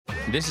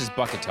This is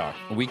Bucket Talk,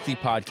 a weekly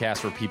podcast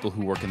for people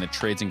who work in the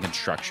trades and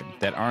construction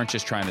that aren't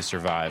just trying to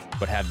survive,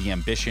 but have the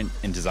ambition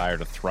and desire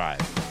to thrive.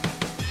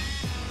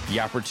 The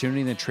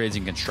opportunity in the trades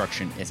and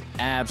construction is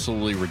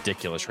absolutely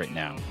ridiculous right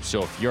now.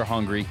 So if you're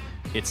hungry,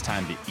 it's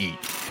time to eat.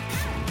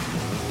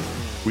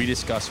 We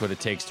discuss what it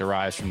takes to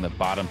rise from the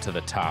bottom to the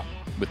top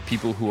with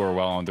people who are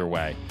well on their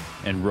way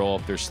and roll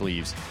up their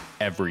sleeves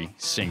every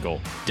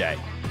single day.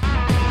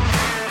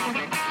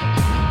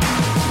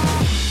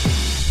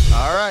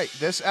 All right,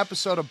 this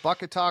episode of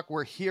Bucket Talk,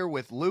 we're here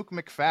with Luke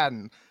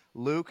McFadden.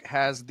 Luke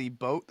has the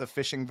boat, the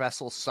fishing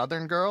vessel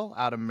Southern Girl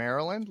out of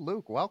Maryland.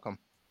 Luke, welcome.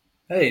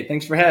 Hey,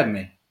 thanks for having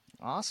me.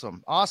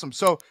 Awesome.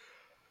 So,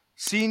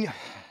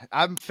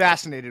 I'm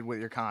fascinated with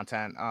your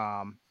content.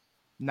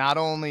 Not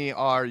only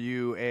are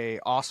you a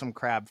awesome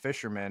crab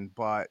fisherman,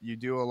 but you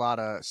do a lot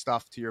of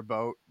stuff to your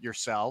boat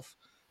yourself,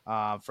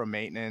 from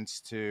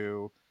maintenance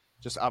to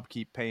just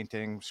upkeep,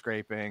 painting,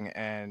 scraping,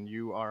 and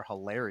you are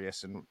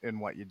hilarious in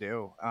what you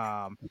do.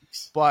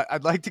 But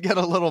I'd like to get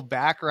a little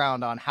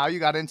background on how you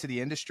got into the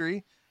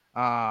industry,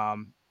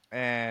 and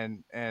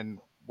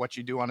what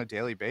you do on a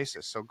daily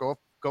basis. So go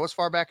as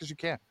far back as you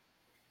can.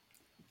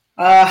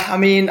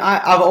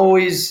 I've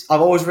always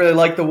really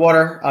liked the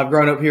water. I've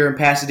grown up here in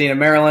Pasadena,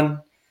 Maryland.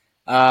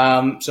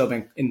 So I've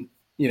been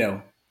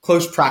in,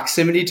 close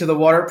proximity to the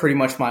water pretty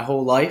much my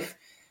whole life.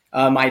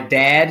 My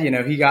dad,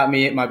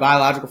 my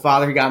biological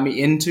father, he got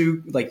me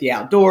into like the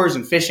outdoors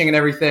and fishing and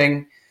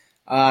everything.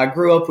 I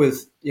grew up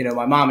with,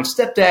 my mom and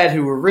stepdad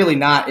who were really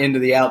not into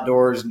the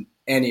outdoors and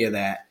any of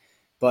that.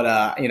 But,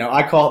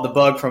 I caught the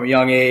bug from a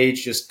young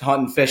age, just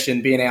hunting,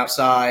 fishing, being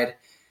outside.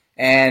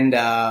 And,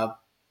 I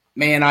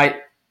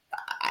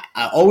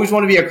always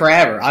wanted to be a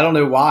crabber. I don't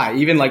know why.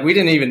 Even we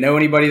didn't even know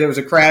anybody that was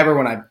a crabber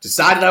when I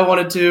decided I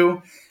wanted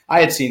to. I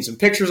had seen some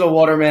pictures of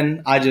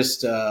watermen. I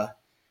just, I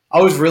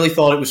always really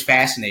thought it was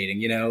fascinating,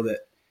 that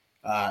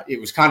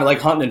it was kind of like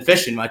hunting and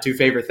fishing, my two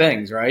favorite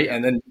things, right?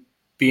 And then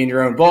being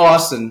your own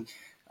boss and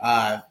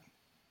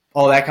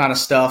all that kind of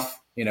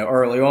stuff,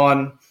 early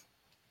on.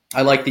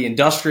 I like the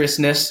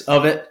industriousness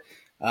of it,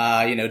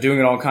 doing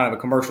it on kind of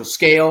a commercial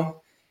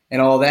scale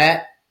and all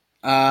that.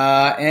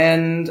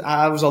 And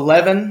I was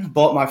 11,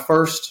 bought my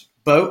first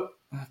boat.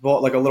 I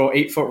bought like a little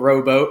 8-foot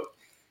rowboat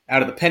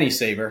out of the penny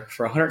saver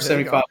for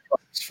 $175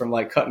 from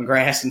cutting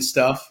grass and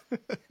stuff.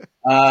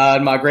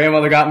 My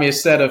grandmother got me a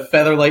set of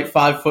Featherlight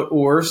 5-foot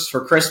oars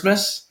for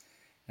Christmas,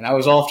 and I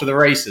was off to the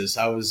races.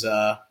 I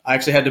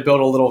actually had to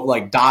build a little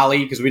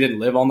dolly because we didn't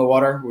live on the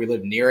water. We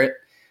lived near it.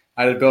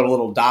 I had to build a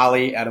little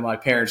dolly out of my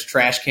parents'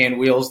 trash can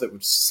wheels that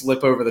would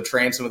slip over the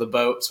transom of the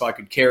boat so I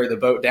could carry the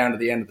boat down to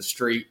the end of the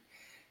street.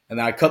 And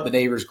then I cut the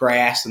neighbor's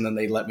grass, and then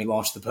they'd let me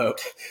launch the boat.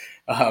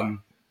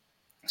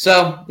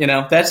 So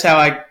that's how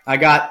I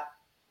got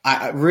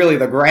really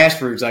the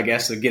grassroots, I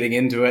guess, of getting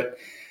into it.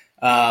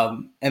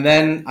 And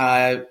then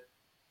a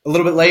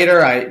little bit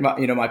later,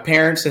 my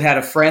parents had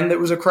a friend that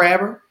was a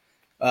crabber,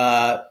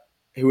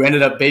 who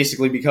ended up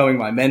basically becoming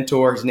my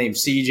mentor. His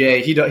name's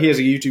CJ. He has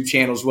a YouTube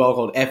channel as well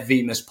called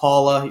FV Miss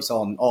Paula. He's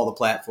on all the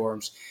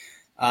platforms.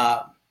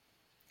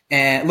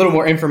 And a little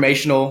more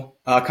informational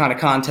kind of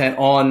content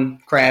on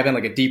crabbing,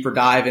 like a deeper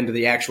dive into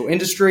the actual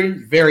industry.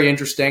 Very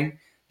interesting.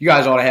 You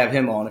guys ought to have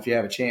him on if you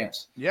have a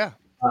chance. Yeah.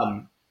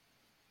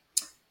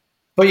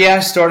 But yeah, I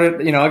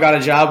started, I got a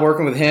job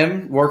working with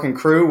him, working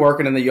crew,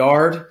 working in the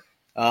yard,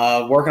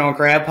 working on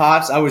crab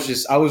pots. I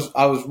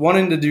was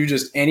wanting to do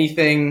just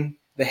anything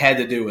that had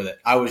to do with it.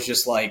 I was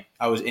just I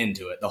was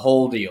into it, the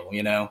whole deal,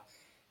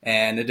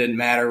 and it didn't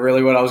matter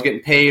really what I was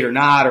getting paid or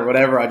not or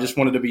whatever. I just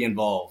wanted to be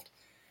involved.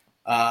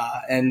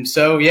 And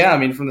so,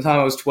 from the time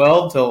I was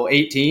 12 till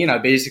 18, I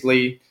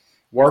basically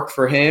worked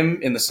for him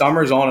in the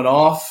summers on and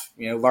off,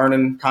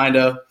 learning kind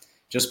of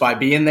just by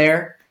being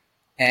there.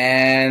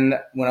 And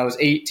when I was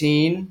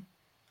 18,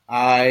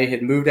 I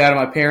had moved out of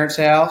my parents'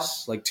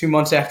 house 2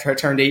 months after I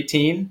turned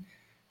 18,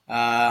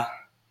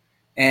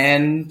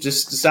 and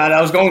just decided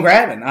I was going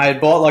crabbing. I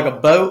had bought a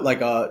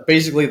boat,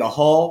 basically the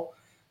hull.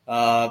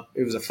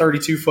 It was a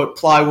 32-foot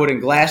plywood and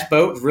glass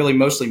boat. It was really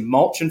mostly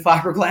mulch and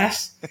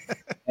fiberglass.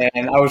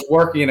 And I was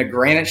working in a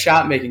granite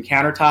shop making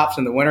countertops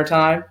in the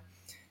wintertime.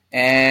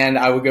 And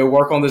I would go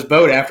work on this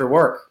boat after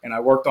work. And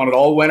I worked on it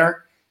all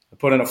winter. I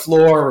put in a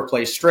floor,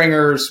 replaced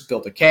stringers,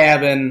 built a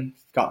cabin,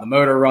 got the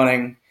motor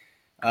running,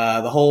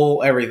 the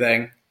whole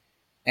everything.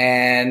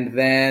 And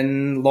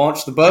then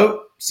launched the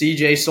boat.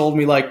 CJ sold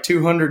me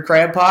 200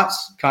 crab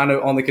pots, kind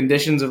of on the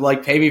conditions of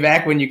pay me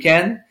back when you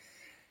can.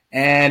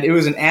 And it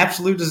was an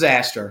absolute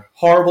disaster.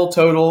 Horrible,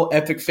 total,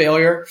 epic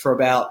failure for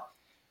about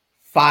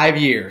 5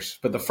 years.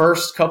 But the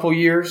first couple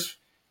years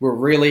were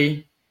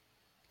really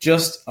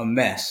just a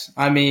mess.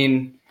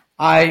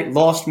 I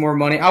lost more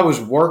money. I was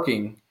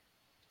working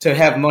to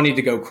have money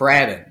to go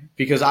crabbing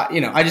because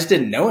I just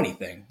didn't know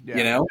anything,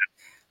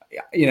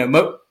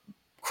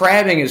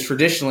 crabbing is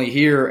traditionally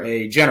here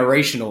a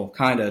generational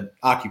kind of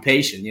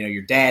occupation.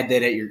 Your dad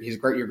did it,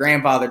 your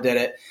grandfather did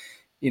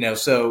it,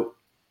 so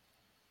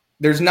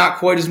there's not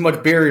quite as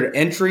much barrier to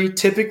entry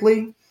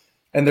typically.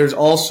 And there's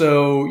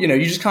also,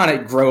 you just kind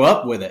of grow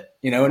up with it.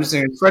 and it's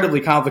an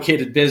incredibly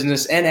complicated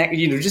business. And,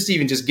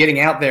 just getting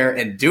out there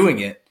and doing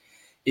it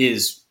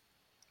is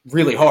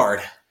really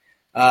hard.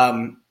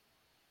 So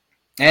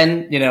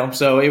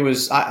it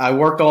was, I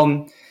worked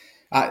on,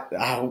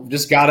 I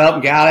just got up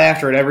and got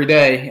after it every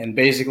day. And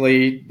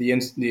basically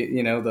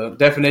the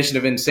definition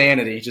of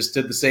insanity, just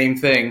did the same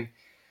thing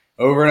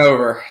over and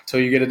over until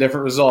you get a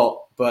different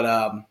result.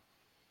 But,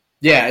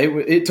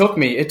 it took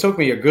me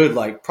a good,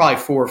 probably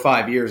 4 or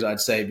 5 years, I'd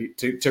say,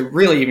 to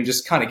really even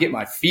just kind of get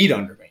my feet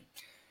under me.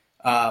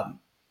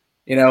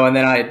 And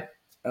then I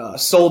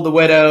sold the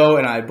Widow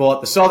and I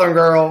bought the Southern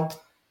Girl.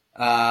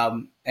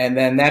 And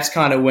then that's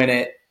kind of when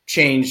it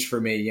changed for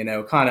me,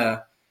 kind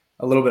of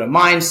a little bit of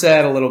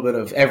mindset, a little bit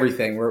of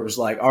everything, where it was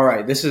like, all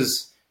right, this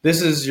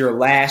is your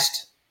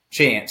last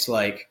chance.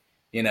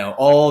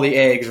 All the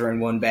eggs are in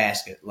one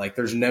basket.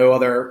 There's no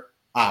other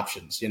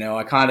options.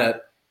 I kind of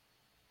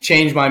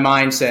changed my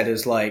mindset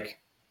as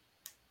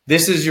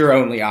this is your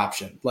only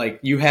option.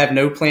 You have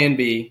no plan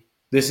B.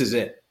 This is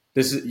it.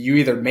 You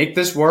either make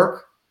this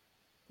work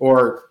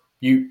or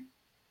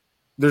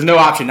there's no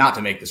option not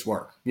to make this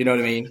work. You know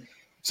what I mean?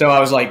 So I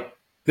was like,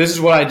 this is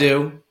what I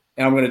do,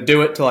 and I'm going to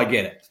do it till I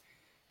get it.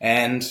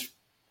 And,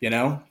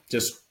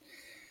 just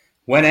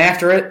went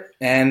after it,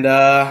 and,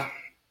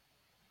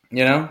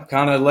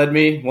 kind of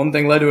one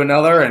thing led to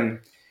another, and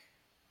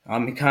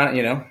I'm kind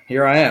of,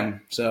 here I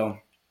am. So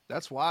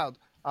that's wild.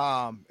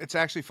 It's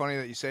actually funny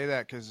that you say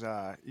that, because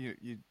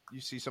you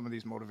see some of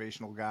these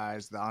motivational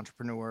guys, the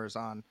entrepreneurs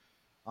on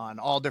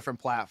all different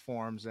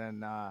platforms,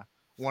 and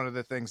one of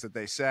the things that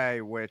they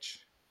say,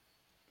 which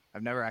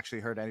I've never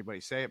actually heard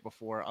anybody say it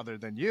before other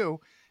than you,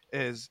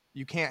 is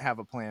you can't have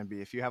a plan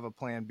B. If you have a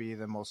plan B,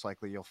 then most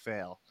likely you'll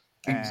fail.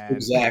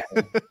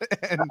 Exactly.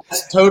 And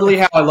that's totally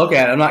how I look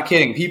at it. I'm not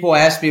kidding. People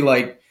ask me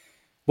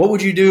what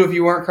would you do if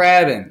you weren't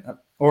crabbing?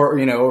 Or,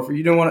 if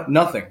you don't want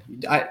nothing.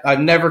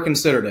 I've never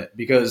considered it,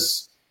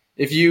 because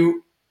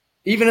even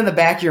in the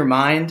back of your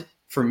mind,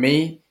 for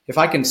me, if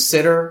I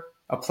consider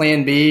a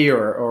plan B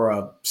or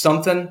a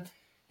something,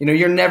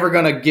 you're never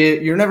going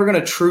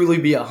to truly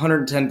be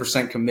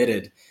 110%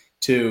 committed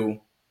to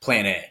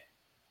plan A,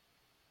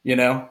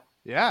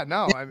 Yeah,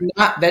 no,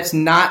 that's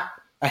not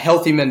a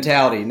healthy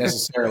mentality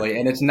necessarily.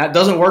 And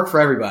doesn't work for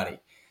everybody.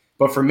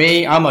 But for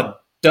me, I'm a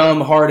dumb,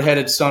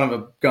 hard-headed son of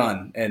a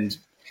gun. And,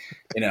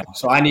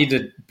 so I need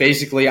to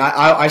basically,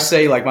 I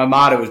say my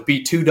motto is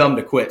be too dumb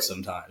to quit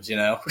sometimes,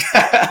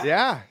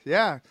 Yeah.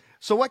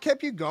 So what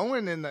kept you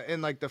going in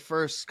the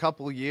first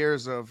couple of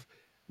years of,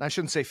 and I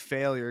shouldn't say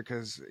failure,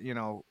 because,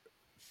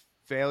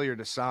 failure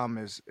to some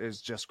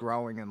is just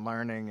growing and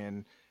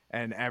learning,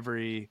 and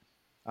every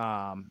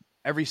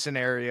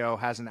scenario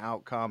has an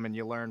outcome and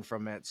you learn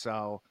from it.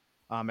 So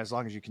as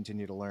long as you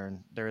continue to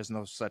learn, there is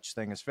no such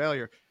thing as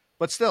failure.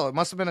 But still, it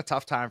must have been a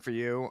tough time for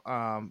you.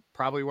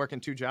 Probably working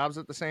 2 jobs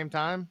at the same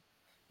time.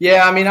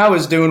 Yeah, I mean, I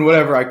was doing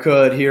whatever I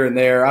could here and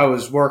there. I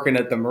was working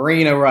at the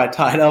marina where I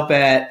tied up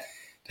at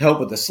to help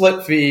with the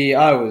slip fee.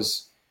 I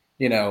was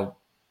doing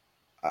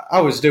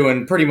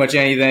pretty much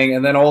anything.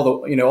 And then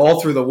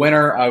all through the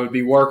winter, I would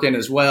be working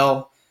as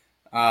well,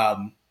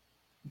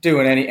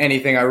 doing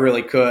anything I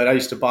really could. I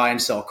used to buy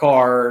and sell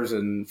cars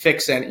and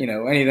fix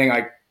anything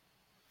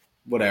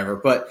whatever.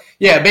 But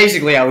yeah,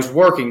 basically I was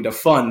working to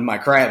fund my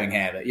crabbing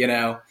habit,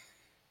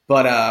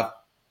 but, I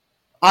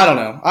don't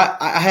know.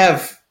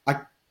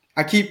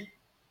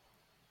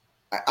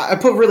 I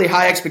put really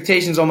high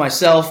expectations on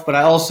myself, but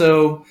I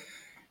also,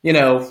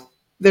 there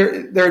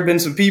had been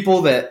some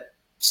people that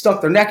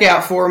stuck their neck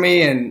out for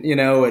me, and,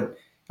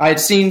 I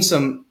had seen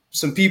some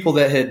people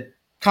that had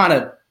kind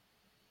of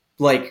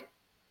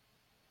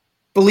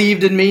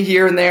believed in me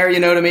here and there, you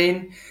know what I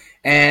mean?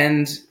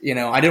 And,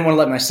 I didn't want to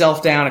let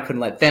myself down. I couldn't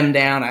let them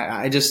down.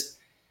 I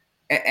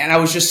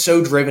was just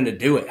so driven to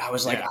do it. I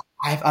was like,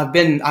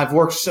 I've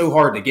worked so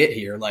hard to get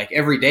here.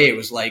 Every day it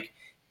was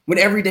when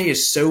every day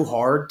is so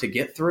hard to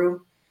get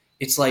through,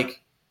 it's the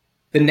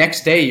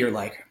next day you're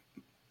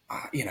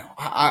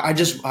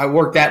I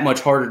worked that much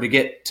harder to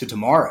get to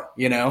tomorrow,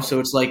 So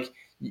it's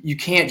you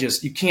can't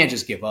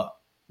just give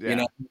up,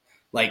 And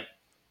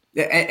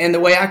the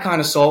way I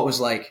kind of saw it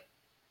was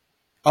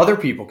other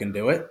people can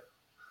do it.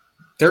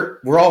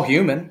 We're all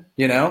human,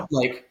 you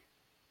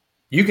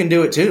can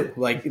do it too.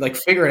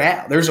 Figure it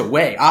out. There's a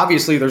way.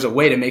 Obviously there's a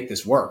way to make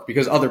this work,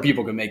 because other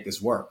people can make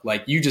this work.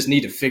 You just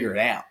need to figure it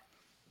out.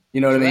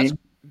 You know what I mean?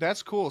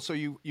 That's cool. So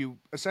you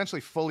essentially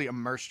fully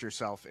immersed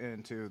yourself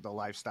into the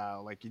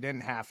lifestyle. You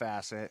didn't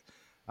half-ass it.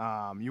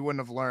 You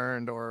wouldn't have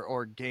learned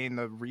or gained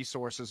the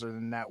resources or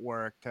the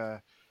network to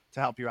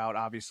help you out.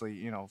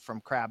 Obviously,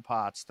 from crab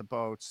pots to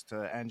boats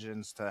to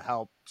engines to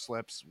help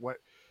slips, what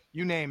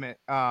you name it.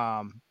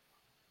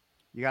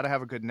 You got to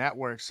have a good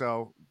network.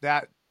 So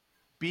that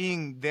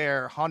being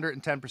there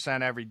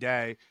 110% every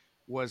day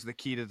was the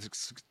key to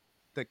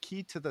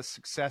the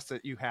success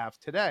that you have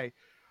today.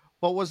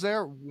 But was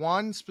there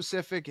one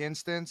specific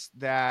instance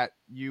that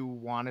you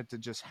wanted to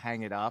just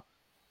hang it up?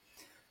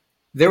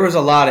 There was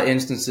a lot of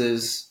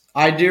instances.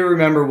 I do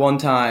remember one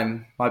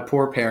time my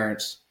poor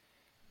parents,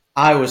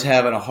 I was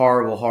having a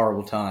horrible,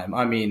 horrible time.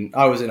 I mean,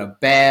 I was in a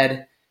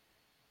bad,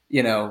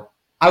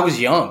 I was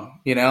young,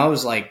 I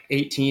was like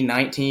 18,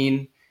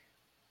 19,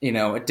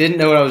 I didn't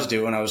know what I was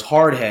doing. I was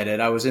hard headed.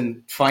 I was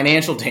in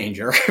financial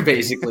danger,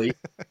 basically,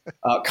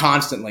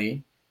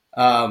 constantly.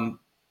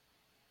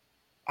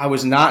 I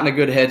was not in a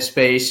good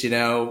headspace,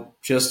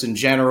 just in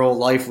general.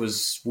 Life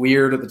was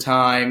weird at the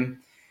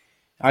time.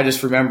 I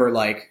just remember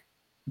like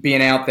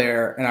being out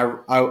there and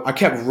I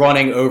kept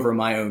running over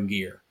my own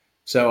gear.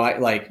 So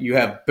you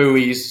have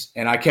buoys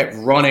and I kept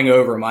running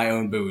over my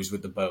own buoys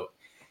with the boat.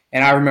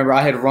 And I remember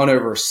I had run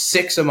over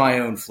 6 of my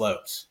own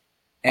floats.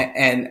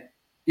 And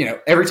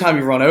every time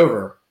you run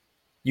over,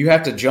 you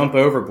have to jump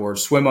overboard,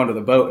 swim under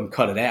the boat and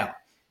cut it out.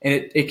 And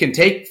it can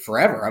take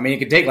forever. I mean, it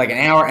can take like an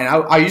hour. And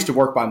I used to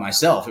work by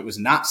myself. It was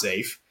not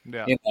safe,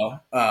 Yeah.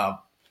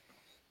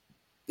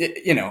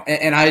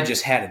 And I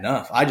just had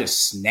enough. I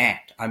just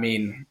snapped. I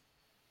mean,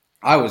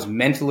 I was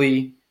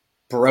mentally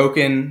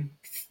broken,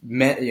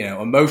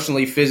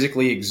 emotionally,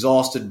 physically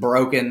exhausted,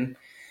 broken.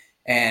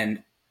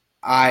 And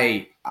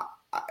I'm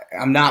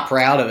not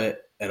proud of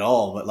it at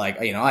all. But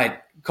I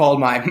called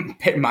my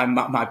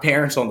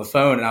parents on the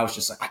phone and I was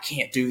just like, I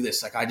can't do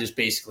this. Like, I just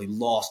basically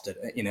lost it.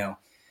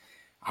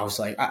 I was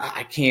like,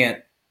 I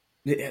can't,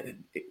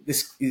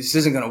 this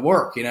isn't going to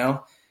work.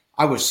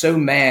 I was so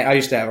mad. I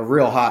used to have a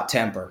real hot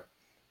temper.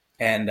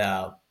 And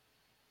I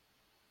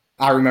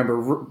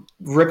remember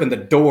ripping the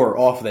door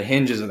off of the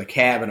hinges of the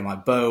cabin of my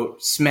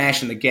boat,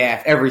 smashing the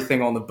gaff.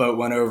 Everything on the boat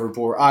went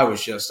overboard. I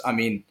was just, I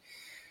mean,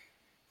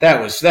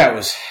 that was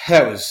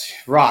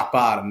rock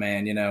bottom,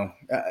 man.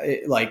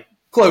 Like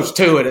close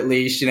to it at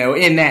least.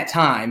 In that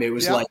time, it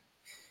was Yep.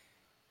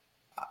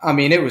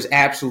 It was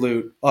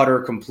absolute,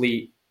 utter,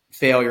 complete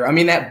failure. I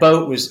mean, that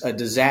boat was a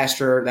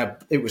disaster.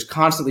 That it was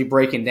constantly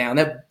breaking down.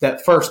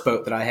 That first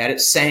boat that I had,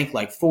 it sank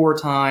like 4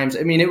 times.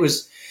 I mean, it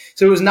was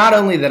not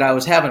only that I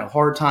was having a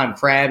hard time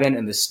crabbing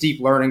and the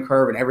steep learning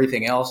curve and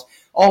everything else.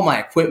 All my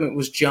equipment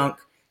was junk.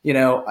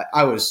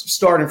 I was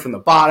starting from the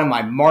bottom.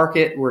 My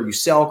market where you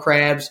sell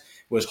crabs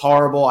was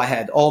horrible. I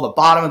had all the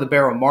bottom of the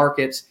barrel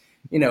markets.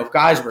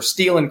 Guys were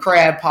stealing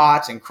crab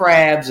pots and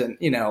crabs, and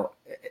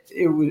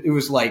it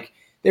was like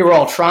they were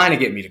all trying to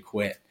get me to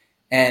quit.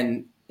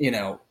 And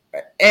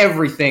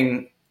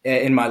everything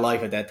in my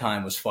life at that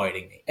time was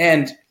fighting me.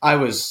 And I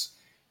was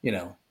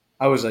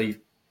a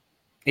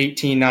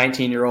 18,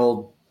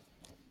 19-year-old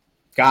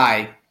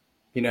guy,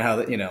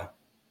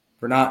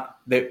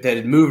 that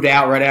had moved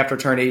out right after I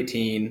turned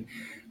 18.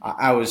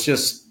 I was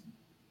just,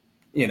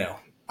 it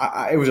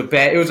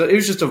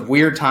was just a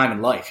weird time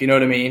in life. You know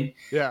what I mean?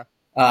 Yeah.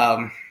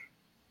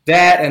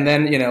 That, and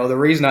then, the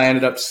reason I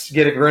ended up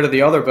getting rid of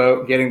the other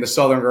boat, getting the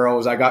Southern Girl,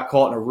 was I got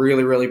caught in a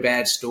really, really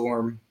bad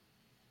storm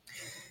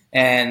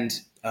and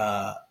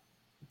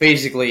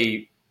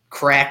basically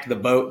cracked the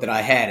boat that I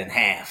had in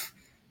half.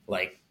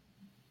 Like,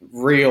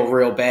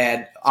 real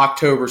bad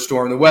October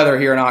storm. The weather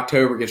here in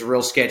October gets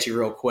real sketchy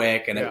real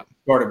quick, and It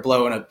started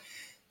blowing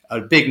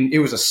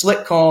it was a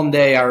slick, calm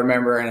day, I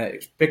remember, and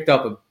it picked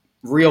up a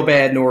real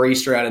bad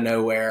nor'easter out of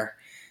nowhere,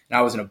 and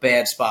I was in a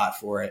bad spot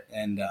for it,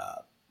 and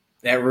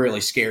that really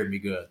scared me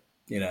good.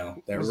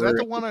 Was that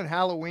the one on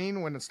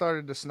Halloween when it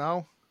started to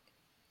snow?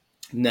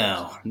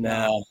 No,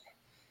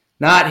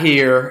 not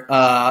here.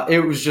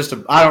 It was just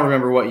I don't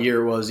remember what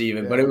year it was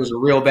even, but it was a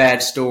real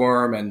bad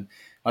storm, and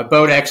my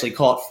boat actually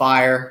caught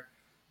fire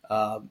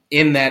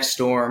in that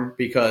storm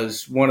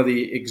because one of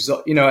the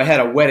it had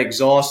a wet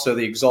exhaust, so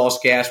the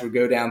exhaust gas would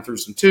go down through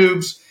some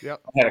tubes.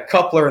 Yep. I had a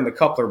coupler, and the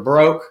coupler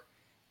broke.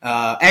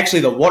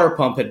 Actually, the water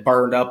pump had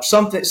burned up.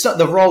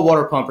 The raw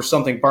water pump or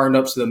something burned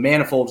up, so the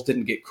manifolds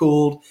didn't get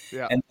cooled.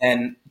 Yeah. And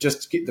then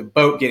just the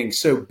boat getting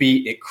so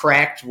beat, it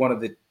cracked one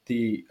of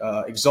the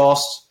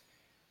exhaust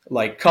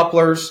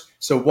couplers.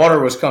 So water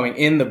was coming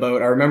in the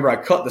boat. I remember I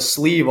cut the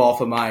sleeve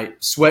off of my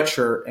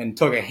sweatshirt and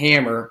took a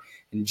hammer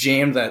and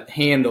jammed that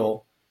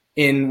handle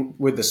in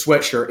with the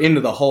sweatshirt into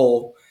the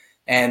hole.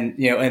 And,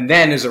 and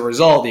then as a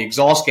result, the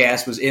exhaust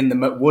gas was in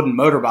the wooden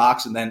motor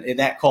box, and then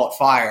that caught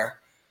fire.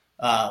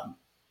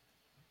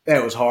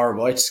 That was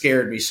horrible. It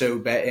scared me so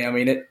bad. I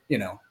mean,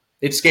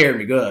 it scared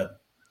me good.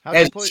 How'd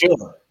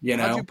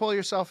you pull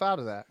yourself out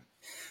of that?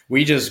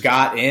 We just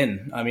got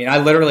in. I mean, I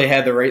literally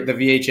had the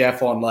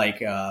VHF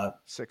on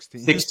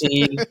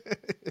 16.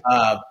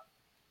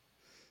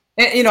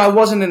 And, I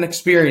wasn't an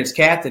experienced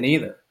captain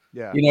either.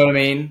 Yeah. You know what I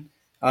mean?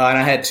 And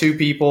I had 2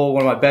 people.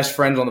 One of my best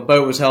friends on the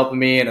boat was helping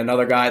me, and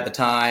another guy at the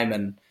time.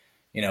 And,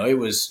 it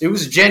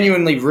was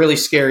genuinely really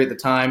scary at the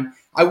time.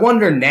 I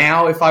wonder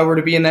now, if I were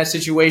to be in that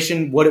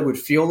situation, what it would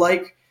feel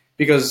like,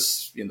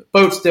 because the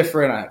boat's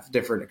different. I have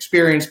different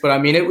experience, but I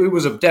mean, it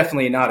was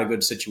definitely not a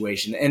good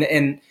situation.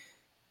 And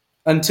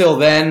until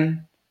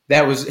then,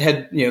 that was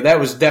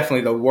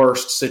definitely the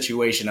worst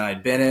situation I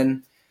had been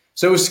in.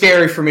 So it was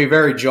scary for me,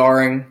 very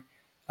jarring.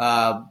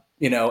 And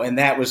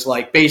that was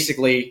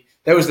basically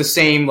that was the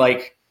same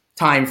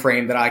time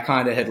frame that I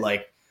kind of had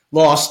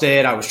lost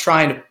it. I was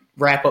trying to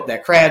wrap up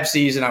that crab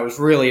season. I was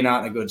really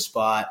not in a good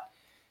spot.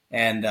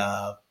 And,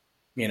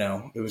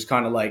 it was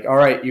kind of all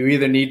right, you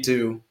either need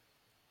to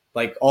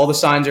Like all the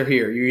signs are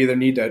here. You either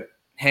need to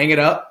hang it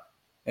up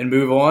and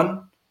move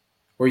on,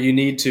 or you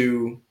need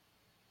to,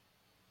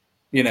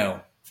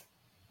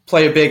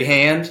 play a big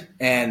hand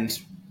and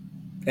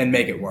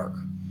make it work.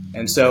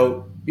 And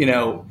so,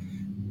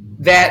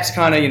 that's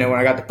kind of, when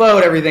I got the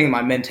boat, everything,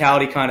 my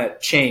mentality kind of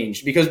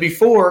changed because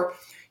before,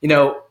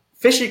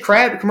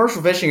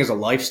 commercial fishing is a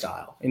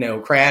lifestyle,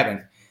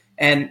 crabbing.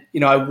 And,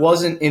 I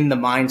wasn't in the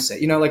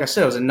mindset, like I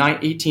said, I was an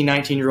 18,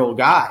 19-year-old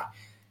guy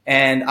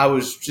and I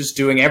was just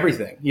doing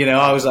everything.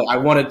 I was like, I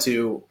wanted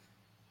to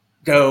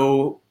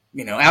go,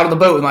 out on the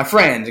boat with my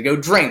friends and go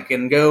drink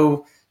and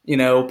go,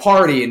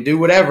 party and do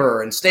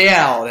whatever and stay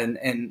out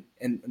and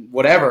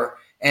whatever.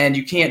 And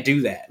you can't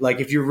do that. Like,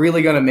 if you're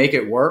really going to make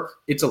it work,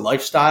 it's a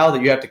lifestyle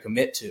that you have to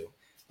commit to.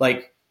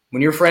 Like,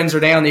 when your friends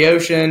are down the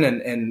ocean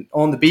and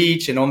on the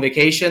beach and on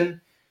vacation,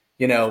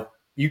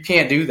 you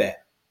can't do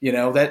that.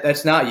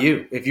 That's not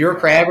you. If you're a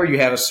crabber, you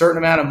have a certain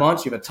amount of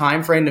months, you have a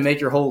time frame to make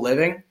your whole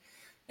living.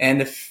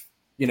 And if,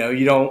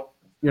 you're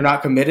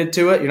not committed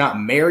to it, you're not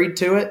married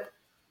to it,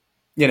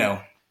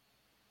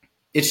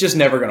 it's just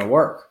never going to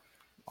work.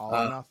 All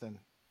or nothing.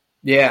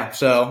 Yeah,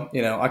 so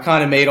I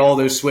kind of made all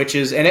those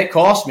switches, and it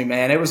cost me,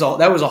 man. That was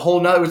a whole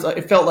nother.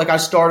 It felt like I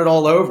started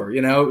all over.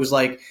 It was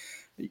like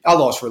I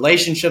lost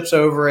relationships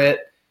over it,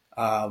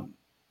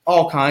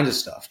 all kinds of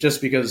stuff,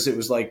 just because it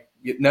was like,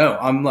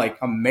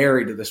 I'm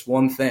married to this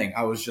one thing.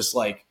 I was just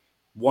like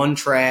one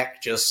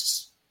track,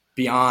 just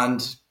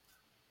beyond.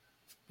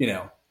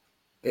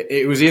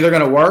 It was either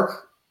going to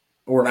work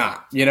or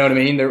not. You know what I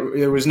mean?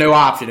 There was no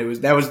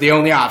option. That was the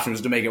only option, was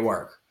to make it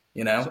work.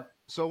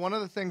 So one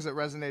of the things that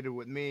resonated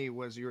with me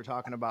was you were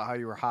talking about how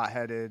you were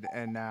hot-headed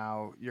and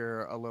now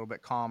you're a little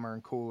bit calmer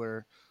and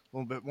cooler, a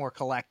little bit more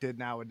collected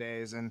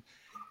nowadays. And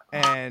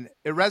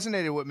it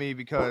resonated with me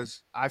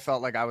because I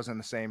felt like I was in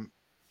the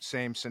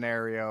same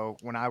scenario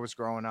when I was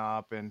growing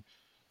up, and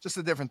just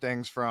the different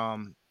things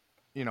from,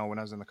 when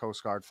I was in the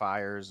Coast Guard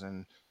fires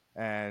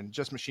and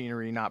just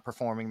machinery not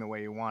performing the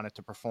way you want it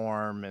to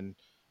perform and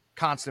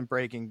constant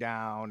breaking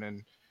down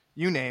and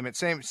you name it.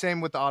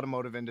 Same with the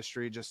automotive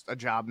industry, just a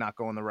job not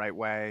going the right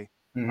way.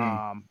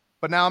 Mm-hmm.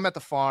 But now I'm at the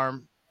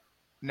farm.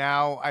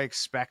 Now I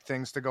expect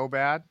things to go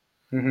bad.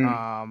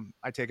 Mm-hmm.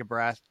 I take a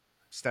breath,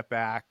 step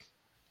back,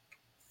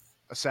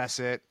 assess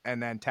it,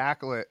 and then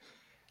tackle it.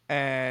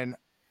 And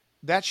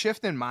that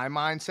shift in my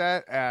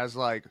mindset as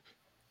like,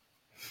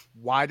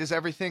 why does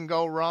everything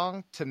go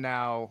wrong, to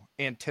now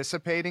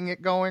anticipating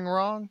it going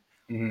wrong,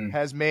 Mm-hmm.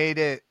 has made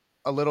it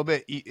a little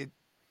bit.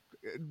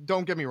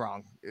 Don't get me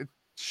wrong.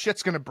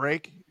 Shit's going to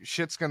break.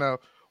 Shit's going to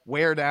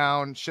wear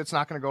down. Shit's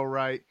not going to go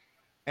right.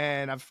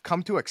 And I've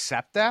come to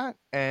accept that.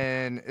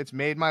 And it's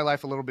made my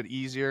life a little bit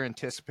easier,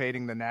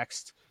 anticipating the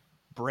next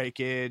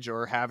breakage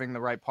or having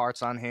the right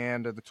parts on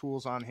hand or the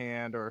tools on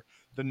hand or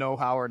the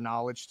know-how or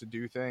knowledge to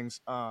do things.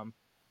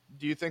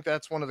 Do you think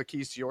that's one of the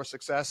keys to your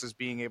success, is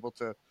being able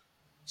to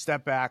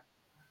step back,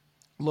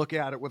 look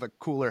at it with a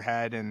cooler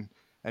head and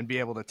be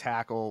able to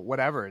tackle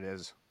whatever it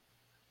is?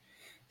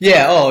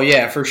 Yeah. Oh,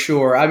 yeah, for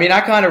sure. I mean, I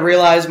kind of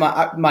realized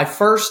my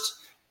first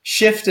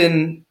shift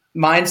in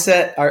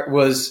mindset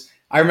was,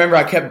 I remember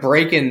I kept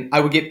breaking. I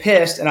would get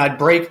pissed and I'd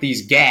break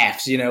these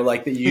gaffs,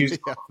 like that you use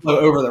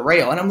over the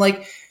rail. And I'm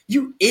like,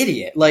 you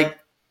idiot. Like,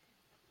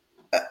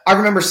 I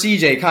remember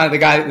CJ, kind of the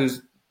guy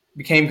that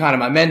became kind of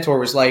my mentor,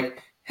 was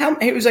like,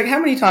 he was like, how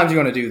many times are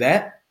you going to do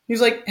that? He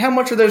was like, how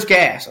much are those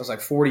gaffs? I was like,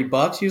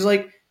 $40. He was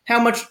like,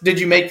 how much did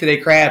you make today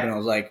crabbing? I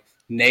was like,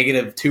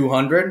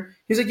 -200.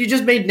 He's like, you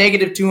just made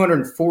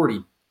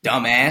 -240,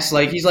 dumbass.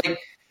 Like, he's like,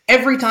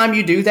 every time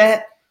you do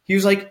that, he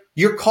was like,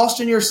 you're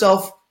costing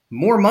yourself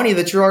more money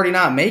that you're already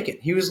not making.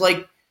 He was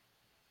like,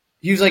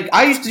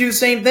 I used to do the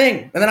same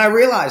thing. And then I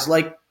realized,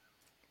 like,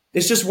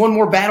 it's just one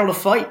more battle to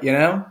fight,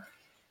 And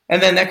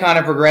then that kind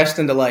of progressed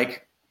into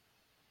like,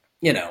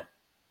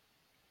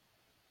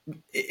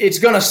 it's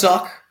going to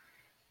suck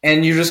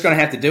and you're just going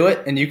to have to do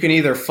it. And you can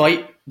either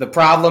fight the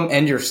problem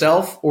and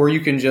yourself, or you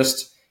can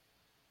just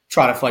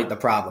try to fight the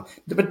problem.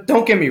 But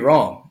don't get me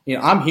wrong.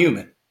 I'm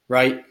human,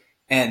 right?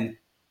 And,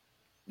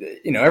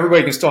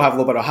 everybody can still have a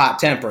little bit of hot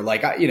temper.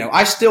 Like,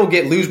 I still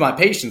lose my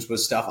patience with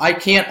stuff. I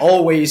can't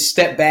always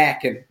step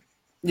back and,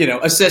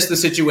 assess the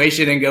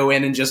situation and go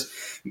in and just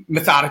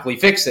methodically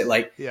fix it.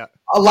 Like, yeah.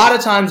 A lot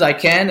of times I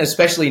can,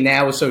 especially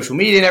now with social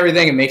media and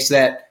everything. It makes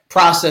that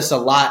process a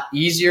lot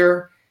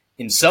easier.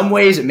 In some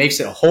ways, it makes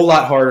it a whole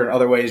lot harder. In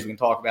other ways, we can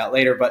talk about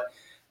later. But,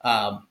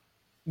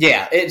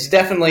 yeah, it's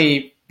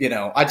definitely,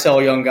 I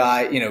tell young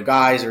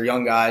guys or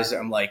young guys,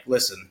 I'm like,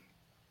 listen,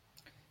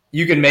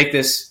 you can make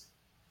this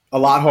a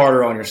lot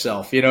harder on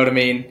yourself. You know what I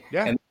mean?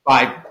 Yeah. And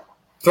by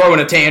throwing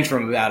a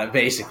tantrum about it,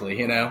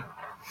 basically,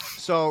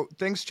 So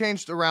things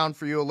changed around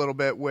for you a little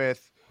bit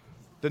with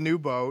the new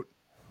boat.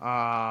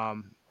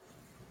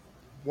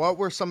 What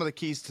were some of the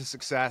keys to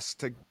success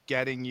to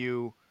getting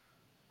you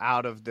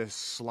out of this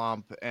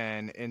slump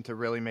and into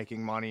really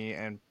making money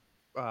and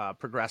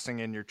progressing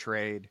in your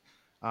trade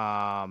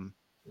to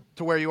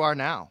where you are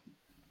now?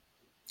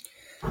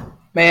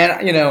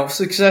 Man,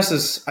 success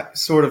is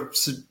sort of,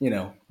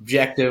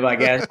 objective, I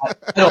guess.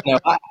 I don't know.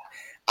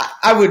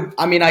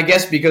 I mean, I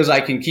guess because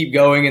I can keep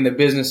going and the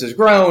business has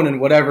grown and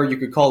whatever you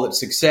could call it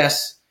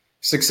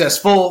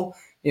successful,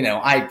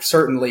 I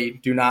certainly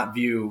do not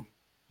view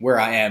where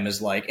I am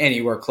as like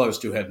anywhere close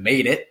to have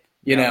made it,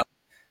 you know.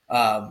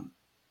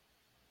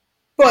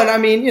 But I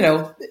mean,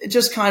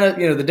 just kind of,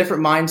 the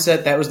different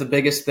mindset, that was the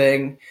biggest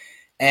thing.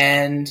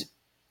 And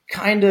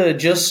kind of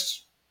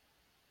just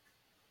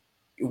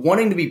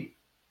wanting to be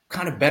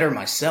kind of better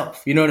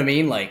myself. You know what I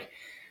mean? Like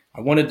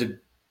I wanted to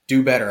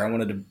do better. I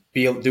wanted to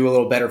do a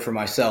little better for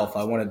myself.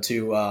 I wanted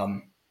to,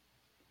 I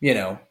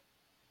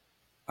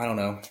don't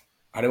know.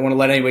 I didn't want to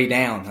let anybody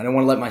down. I didn't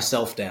want to let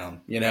myself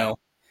down, and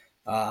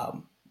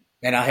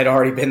I had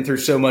already been through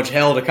so much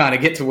hell to kind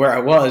of get to where I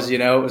was, it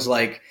was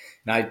like,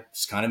 and I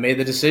just kind of made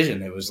the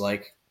decision. It was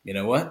like, you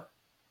know what?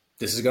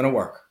 This is going to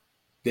work.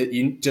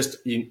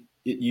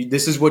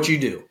 This is what you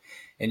do.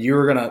 And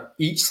you're going to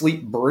eat,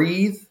 sleep,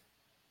 breathe,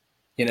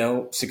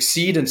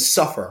 succeed and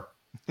suffer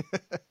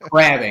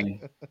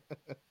crabbing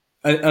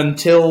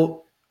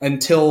until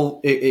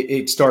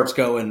it starts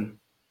going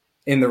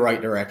in the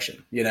right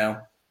direction,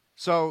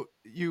 So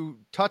you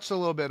touched a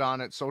little bit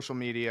on it, social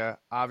media.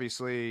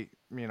 Obviously,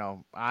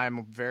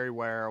 I'm very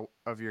aware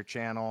of your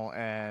channel,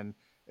 and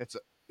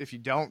if you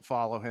don't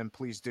follow him,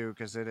 please do,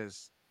 because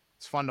it's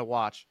fun to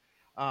watch.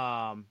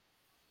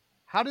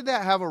 How did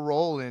that have a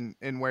role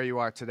in where you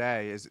are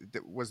today?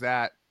 Was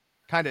that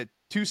kind of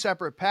two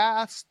separate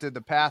paths? Did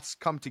the paths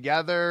come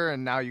together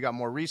and now you got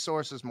more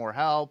resources, more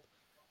help,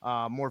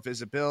 more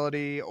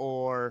visibility?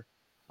 Or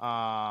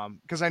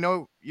because I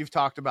know you've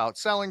talked about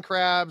selling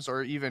crabs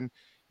or even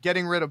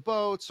getting rid of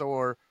boats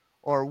or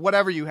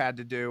whatever you had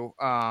to do.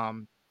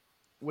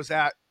 Was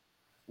that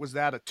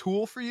a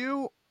tool for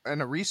you and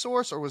a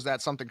resource, or was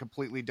that something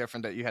completely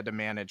different that you had to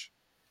manage?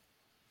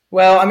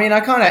 Well, I mean,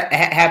 I kind of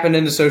happened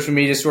into social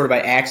media sort of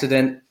by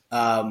accident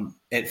at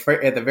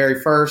the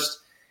very first.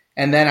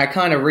 And then I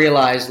kind of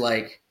realized,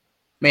 like,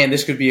 man,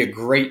 this could be a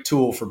great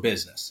tool for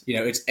business.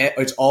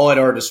 It's all at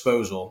our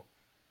disposal.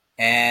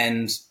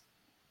 And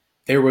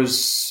there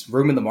was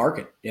room in the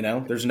market.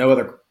 There's no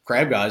other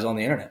crab guys on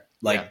the internet.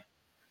 Like,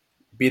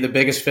 be the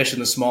biggest fish in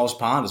the smallest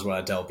pond is what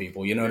I tell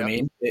people. You know what I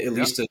mean? At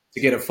least to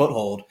get a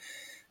foothold.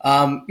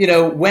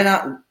 When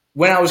I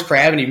was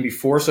crabbing, even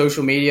before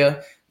social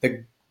media,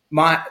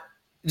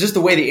 just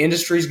the way the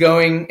industry's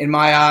going in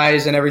my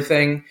eyes and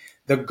everything,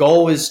 the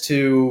goal is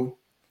to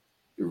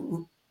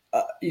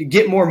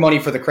get more money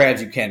for the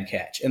crabs you can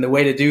catch. And the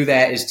way to do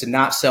that is to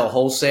not sell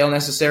wholesale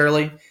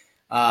necessarily,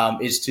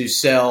 is to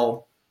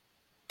sell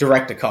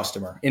direct to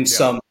customer in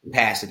some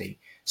capacity.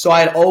 So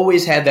I had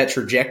always had that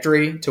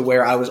trajectory to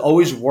where I was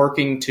always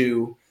working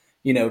to,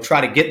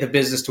 try to get the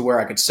business to where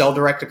I could sell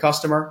direct to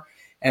customer.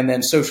 And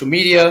then social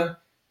media,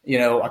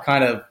 I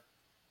kind of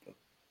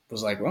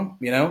was like, well,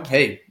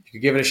 hey, you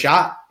could give it a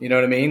shot. You know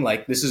what I mean?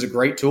 Like, this is a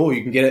great tool.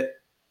 You can get it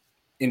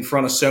in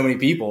front of so many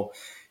people.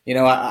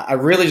 I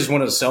really just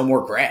wanted to sell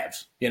more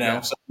crabs, So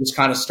it just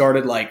kind of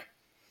started like,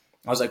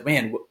 I was like,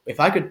 man, if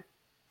I could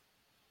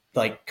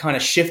like kind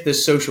of shift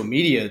this social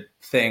media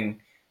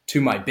thing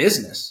to my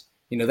business,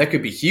 that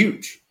could be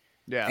huge.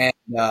 Yeah.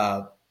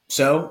 And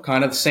so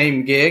kind of the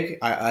same gig,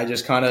 I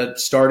just kind of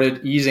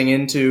started easing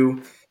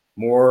into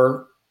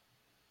more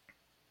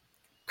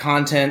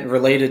content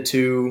related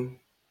to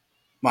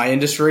my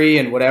industry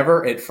and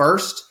whatever at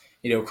first,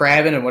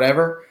 crabbing and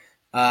whatever,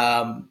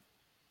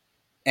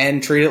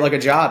 and treat it like a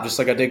job, just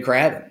like I did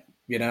crabbing.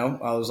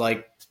 I was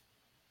like,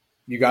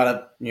 you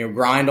got to,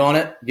 grind on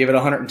it, give it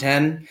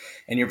 110,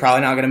 and you're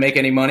probably not going to make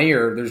any money,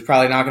 or there's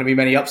probably not going to be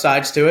many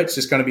upsides to it. It's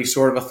just going to be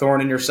sort of a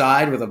thorn in your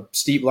side with a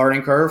steep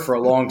learning curve for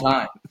a long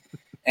time.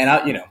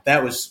 And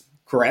that was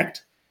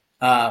correct.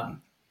 But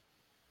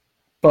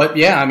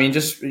yeah, I mean,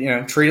 just,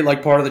 treat it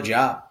like part of the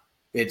job.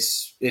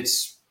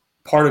 It's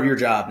part of your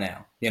job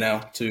now,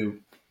 to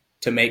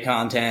make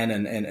content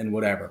and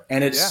whatever.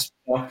 And it's,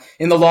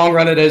 in the long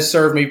run, it has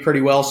served me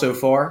pretty well so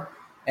far.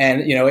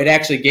 And, it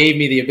actually gave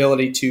me the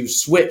ability to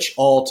switch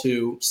all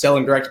to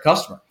selling direct to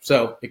customer.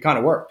 So it kind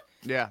of worked.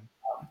 Yeah.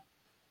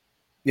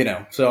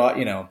 Yeah,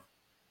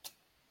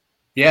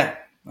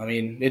 I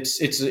mean,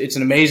 it's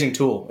an amazing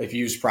tool if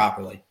used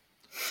properly.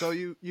 So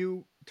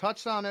you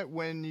touched on it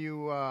when you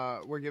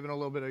were giving a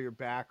little bit of your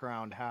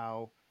background,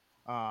 how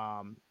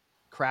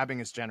crabbing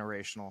is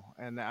generational.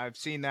 And I've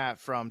seen that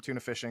from tuna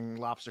fishing,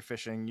 lobster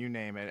fishing, you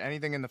name it.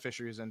 Anything in the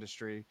fisheries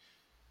industry,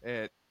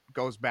 it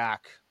goes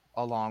back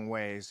a long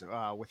ways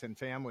within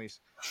families.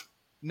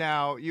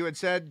 Now, you had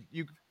said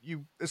you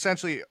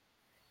essentially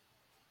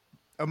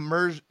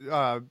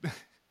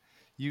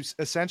you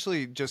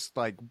essentially just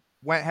like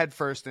went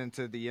headfirst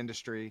into the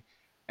industry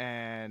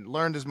and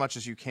learned as much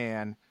as you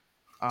can.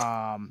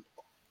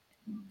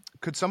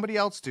 Could somebody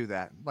else do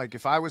that? Like,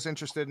 if I was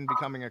interested in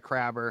becoming a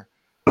crabber,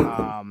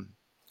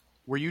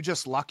 were you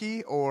just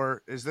lucky,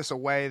 or is this a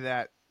way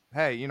that,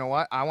 hey, you know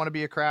what? I want to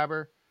be a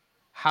crabber.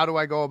 How do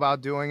I go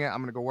about doing it? I'm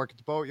going to go work at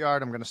the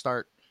boatyard. I'm going to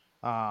start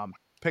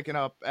picking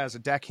up as a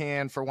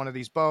deckhand for one of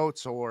these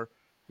boats, or,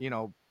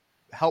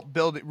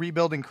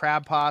 rebuilding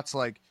crab pots.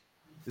 Like,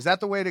 is that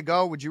the way to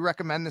go? Would you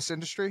recommend this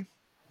industry?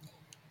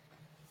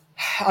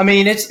 I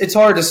mean, it's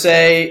hard to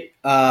say.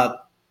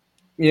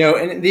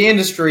 In the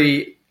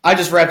industry, I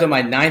just wrapped up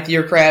my 9th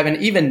year crab, and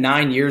even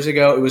 9 years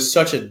ago, it was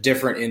such a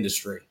different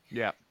industry.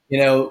 Yeah.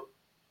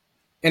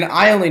 And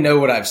I only know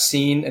what I've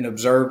seen and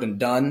observed and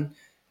done.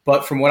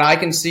 But from what I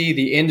can see,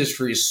 the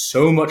industry is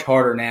so much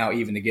harder now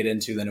even to get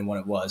into than when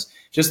it was.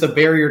 Just the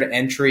barrier to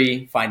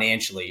entry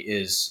financially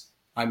is,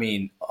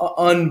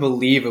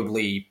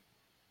 unbelievably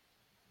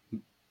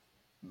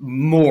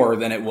more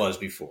than it was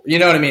before. You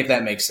know what I mean? If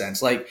that makes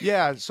sense.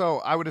 Yeah. So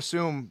I would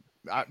assume,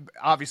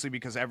 obviously,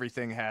 because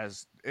everything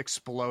has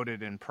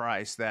exploded in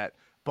price, that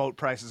boat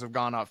prices have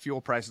gone up,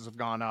 fuel prices have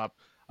gone up.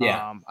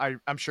 Yeah.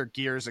 I'm sure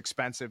gear is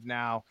expensive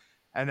now.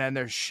 And then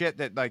there's shit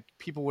that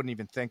people wouldn't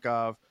even think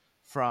of,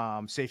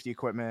 from safety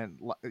equipment,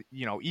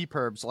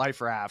 EPIRBs, life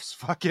rafts,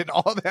 fucking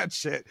all that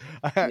shit.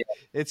 Yeah.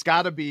 It's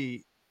gotta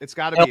be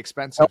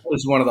expensive. Help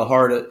is one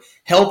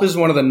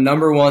of the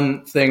number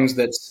one things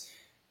that's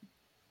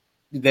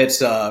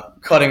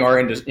cutting our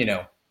industry,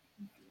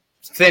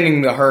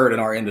 thinning the herd in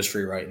our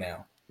industry right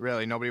now.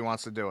 Really, nobody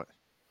wants to do it.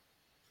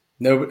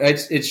 No,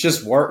 it's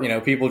just work.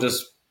 People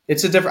just,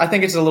 I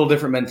think it's a little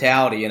different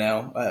mentality.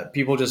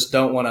 People just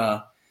don't want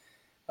to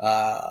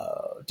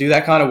do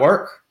that kind of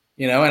work.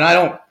 And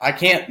I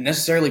can't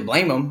necessarily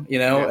blame them.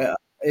 Yeah.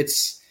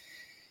 It's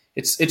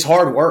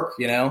hard work.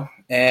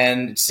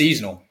 And it's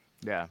seasonal.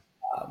 Yeah.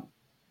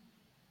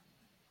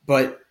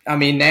 But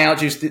now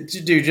just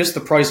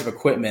the price of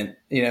equipment,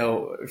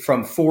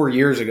 from 4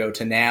 years ago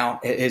to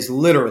now, it has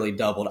literally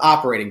doubled.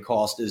 Operating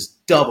cost is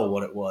double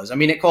what it was.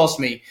 It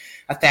cost me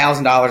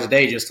 $1,000 a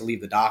day just to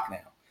leave the dock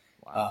now.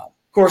 Wow.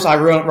 Of course, I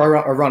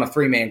run a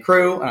 3-man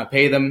crew, and I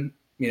pay them,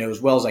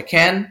 as well as I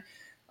can.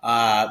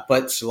 But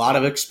it's a lot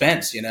of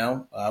expense.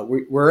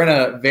 We're in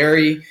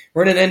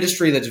an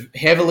industry that's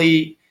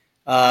heavily,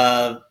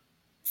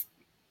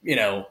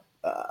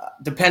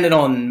 dependent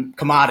on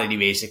commodity,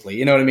 basically.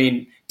 You know what I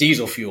mean?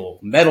 Diesel fuel,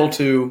 metal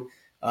to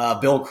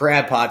build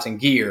crab pots and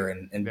gear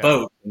and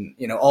boat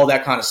and, all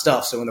that kind of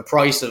stuff. So when the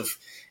price of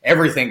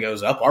everything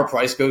goes up, our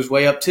price goes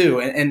way up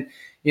too. And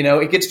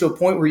it gets to a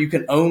point where you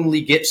can only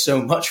get so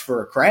much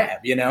for a crab,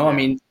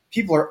 Yeah.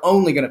 People are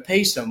only going to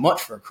pay so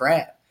much for a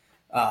crab.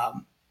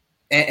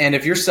 And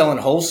if you're selling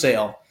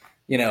wholesale,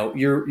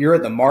 you're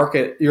at the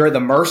market, you're at the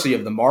mercy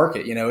of the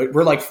market.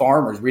 We're like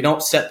farmers. We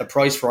don't set the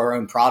price for our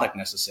own product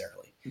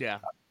necessarily. Yeah.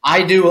 I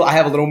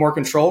have a little more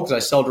control because I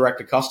sell direct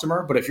to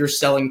customer. But if you're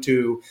selling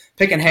to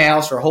pick and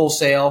house or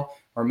wholesale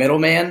or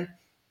middleman,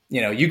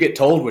 you get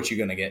told what you're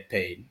going to get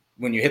paid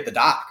when you hit the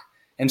dock.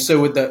 And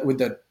so with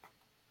the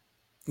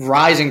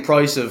rising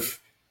price of,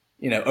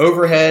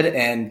 overhead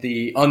and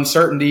the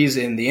uncertainties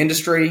in the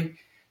industry,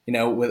 and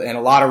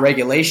a lot of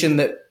regulation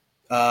that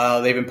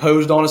they've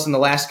imposed on us in the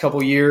last couple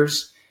of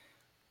years,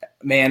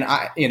 man,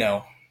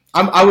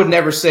 I would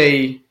never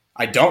say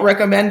I don't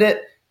recommend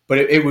it, but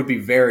it would be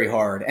very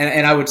hard.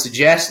 And I would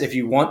suggest, if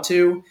you want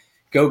to,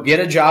 go get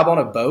a job on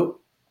a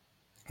boat,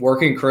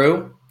 working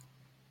crew,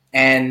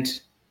 and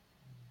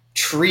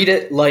treat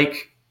it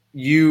like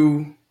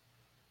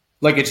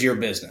it's your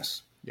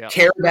business. Yep.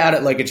 Care about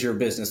it like it's your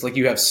business, like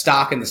you have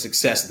stock in the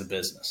success of the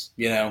business,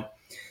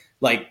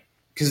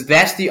 because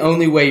that's the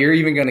only way you're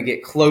even going to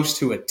get close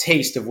to a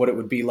taste of what it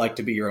would be like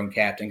to be your own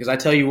captain. Because I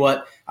tell you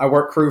what, I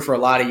worked crew for a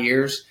lot of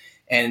years,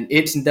 and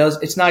it's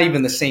not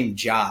even the same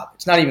job.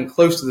 It's not even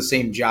close to the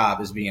same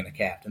job as being a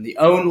captain. The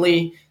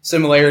only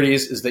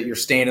similarities is that you're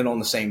standing on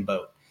the same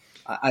boat.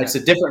 It's a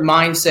different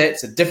mindset.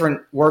 It's a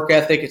different work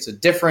ethic. It's a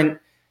different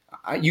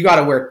you got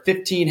to wear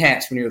 15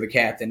 hats when you're the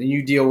captain, and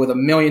you deal with a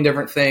million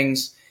different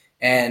things,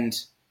 and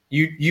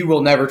you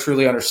will never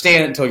truly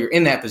understand it until you're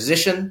in that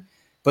position.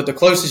 But the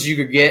closest you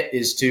could get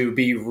is to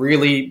be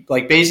really,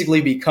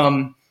 basically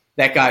become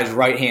that guy's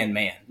right-hand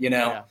man,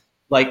 Yeah.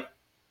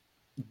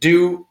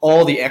 Do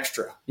all the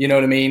extra, you know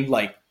what I mean?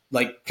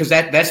 Cause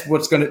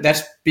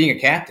that's being a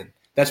captain.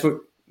 That's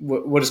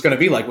what it's going to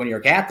be like when you're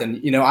a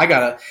captain. I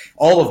got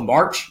all of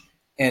March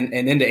and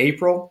into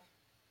April,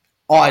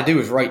 all I do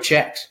is write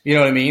checks. You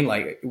know what I mean?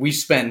 We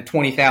spend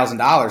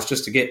 $20,000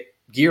 just to get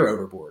gear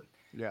overboard.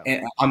 Yeah.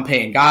 And I'm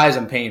paying guys,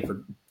 I'm paying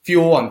for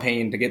fuel, I'm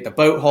paying to get the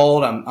boat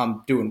hauled,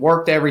 I'm doing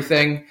work to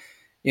everything,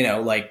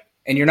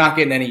 and you're not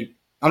getting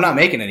I'm not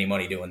making any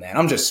money doing that.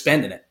 I'm just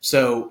spending it.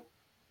 So,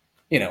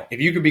 if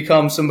you could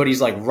become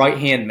somebody's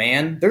right-hand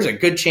man, there's a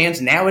good chance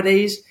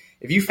nowadays,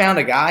 if you found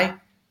a guy,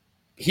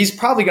 he's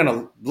probably going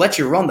to let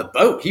you run the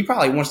boat. He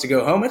probably wants to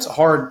go home. It's a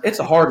hard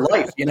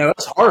life.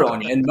 It's hard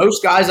on you. And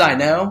most guys I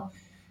know,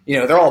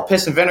 they're all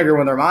piss and vinegar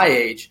when they're my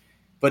age.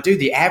 But dude,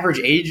 the average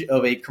age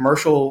of a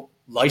commercial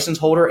license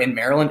holder in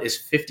Maryland is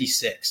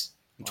 56.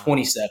 I'm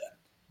 27.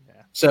 Yeah.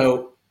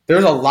 So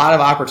there's a lot of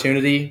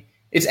opportunity.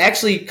 It's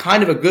actually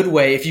kind of a good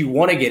way if you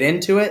want to get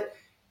into it.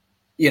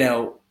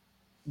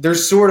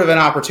 There's sort of an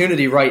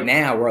opportunity right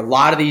now where a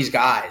lot of these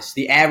guys,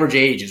 the average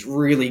age is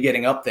really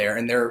getting up there,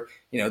 and they're,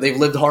 they've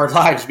lived hard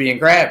lives being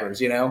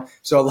grabbers,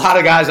 So a lot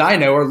of guys I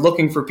know are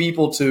looking for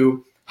people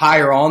to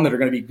hire on that are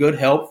going to be good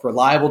help,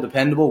 reliable,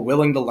 dependable,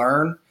 willing to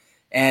learn.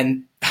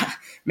 And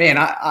man,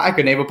 I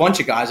could name a bunch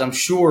of guys I'm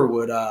sure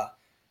would,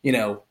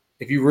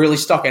 if you really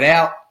stuck it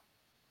out,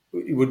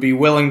 would be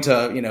willing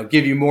to,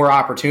 give you more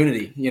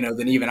opportunity,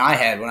 than even I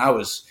had when I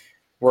was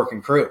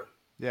working crew.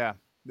 Yeah.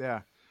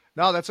 Yeah.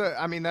 No,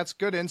 that's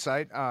good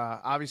insight.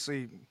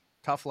 Obviously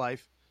tough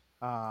life.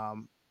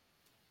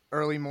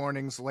 Early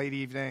mornings, late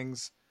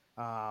evenings,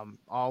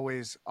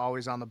 always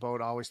on the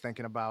boat, always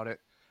thinking about it.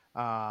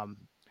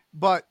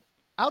 But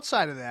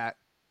outside of that,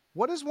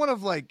 what is one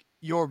of like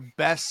your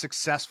best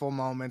successful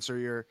moments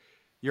or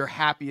your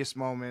happiest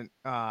moment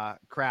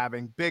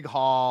crabbing? Big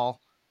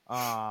haul.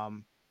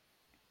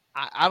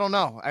 I don't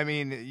know. I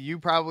mean, you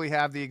probably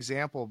have the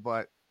example,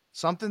 but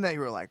something that you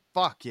were like,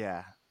 fuck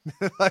yeah.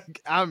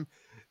 Like I'm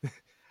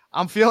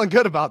feeling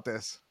good about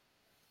this.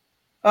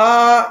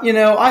 I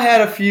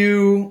had a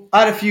few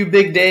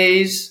big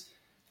days,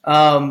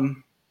 a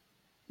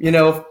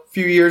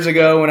few years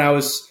ago when I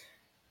was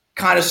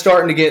kind of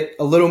starting to get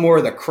a little more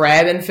of the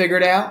crabbing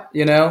figured out,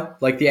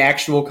 like the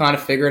actual kind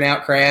of figuring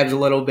out crabs a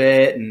little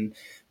bit and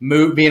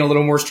being a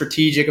little more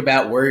strategic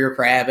about where you're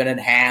crabbing and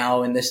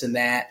how and this and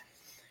that.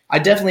 I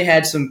definitely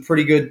had some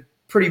pretty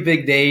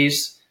big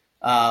days,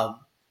 that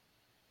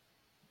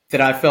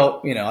I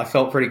felt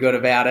pretty good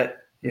about it.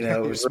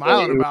 It was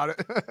smiling about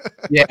it.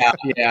 Yeah.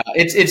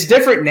 It's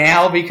different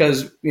now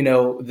because,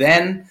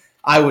 then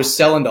I was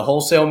selling to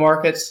wholesale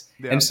markets.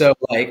 Yeah. And so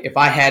like if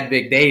I had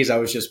big days, I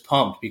was just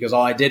pumped because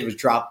all I did was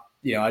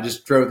I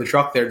just drove the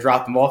truck there,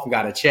 dropped them off and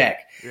got a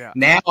check. Yeah.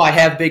 Now I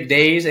have big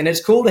days and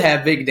it's cool to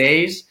have big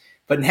days,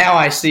 but now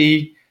I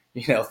see,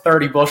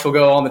 30 bushel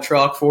go on the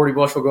truck, 40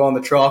 bushel go on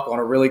the truck on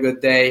a really good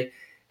day.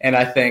 And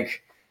I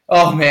think,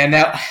 oh man,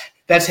 now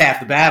that's half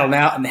the battle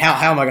now. And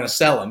how am I going to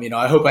sell them?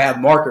 I hope I have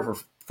market for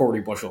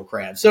 40 bushel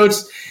crabs. So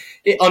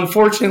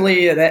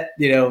unfortunately that,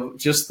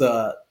 just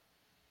the,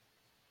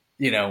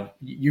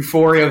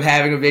 euphoria of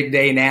having a big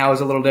day now is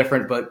a little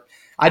different, but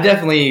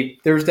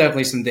there was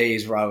definitely some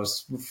days where I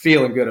was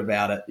feeling good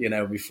about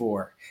it,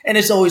 before. And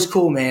it's always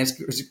cool, man.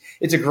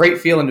 It's a great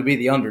feeling to be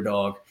the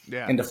underdog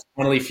and to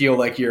finally feel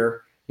like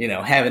you're,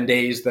 having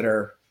days that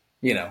are,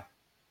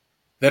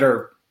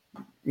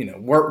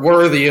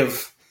 worthy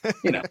of,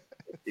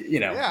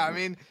 Yeah, I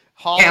mean,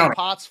 hauling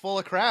pots full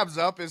of crabs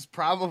up is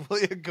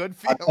probably a good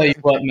feeling. I'll tell you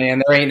what,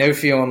 man, there ain't no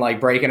feeling like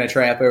breaking a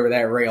trap over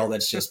that rail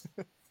that's just,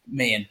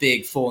 man,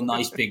 big, full,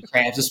 nice, big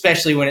crabs,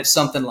 especially when it's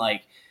something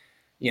like,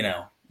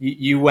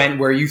 you went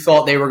where you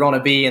thought they were going to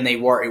be and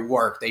it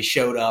worked. They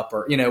showed up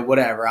or,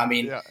 whatever. I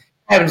mean, it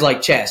happens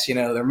like chess,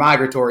 they're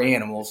migratory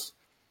animals.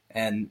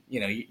 And,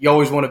 you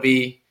always want to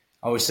be,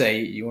 I always say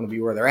you want to be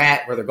where they're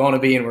at, where they're going to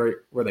be and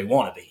where they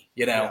want to be,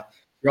 You're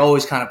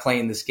always kind of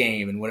playing this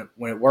game. And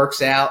when it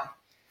works out,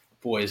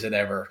 boy, is it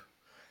ever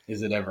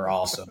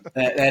awesome.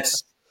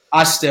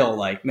 I still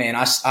like, man,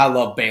 I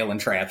love bailing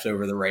traps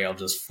over the rail,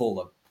 just full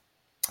of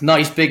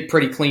nice, big,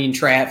 pretty clean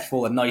traps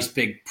full of nice,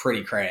 big,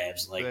 pretty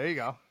crabs. Like there you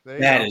go.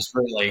 That is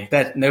really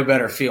no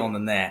better feeling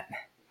than that.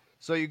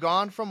 So you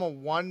gone from a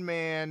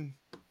one-man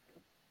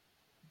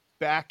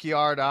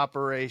backyard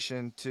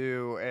operation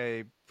to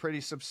a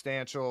pretty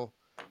substantial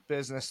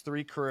business,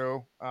 3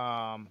 crew.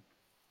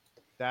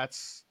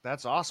 That's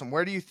awesome.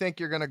 Where do you think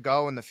you're going to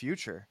go in the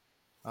future?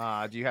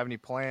 Do you have any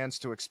plans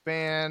to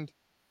expand?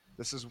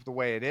 This is the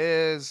way it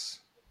is.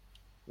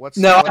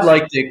 I'd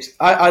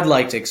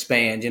like to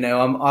expand. I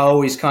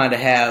always kind of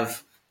have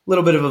a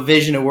little bit of a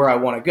vision of where I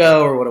want to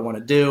go or what I want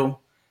to do.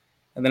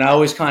 And then I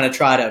always kind of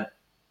try to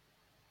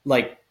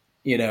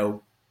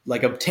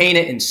obtain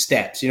it in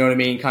steps. You know what I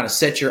mean? Kind of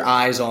set your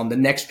eyes on the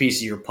next piece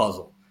of your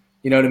puzzle.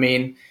 You know what I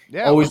mean?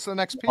 Yeah. Always, what's the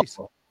next piece?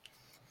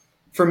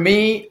 For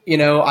me,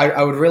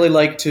 I would really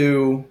like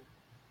to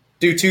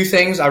do 2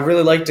 things. I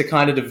really like to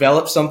kind of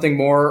develop something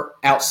more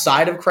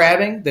outside of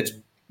crabbing that's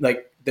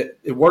like that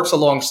it works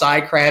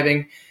alongside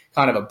crabbing,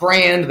 kind of a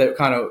brand that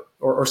kind of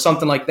or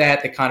something like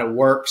that kind of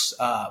works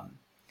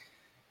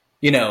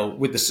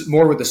with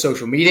the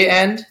social media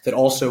end that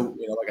also,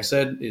 like I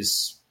said,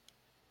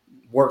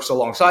 works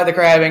alongside the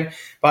crabbing.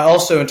 But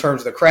also in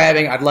terms of the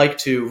crabbing, I'd like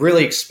to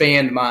really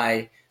expand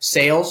my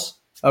sales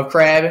of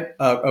crabs.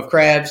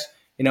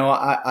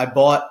 I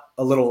bought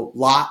a little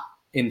lot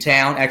in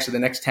town, actually the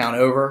next town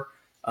over,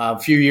 a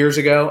few years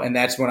ago, and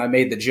that's when I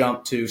made the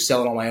jump to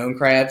selling all my own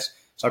crabs.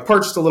 So I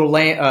purchased a little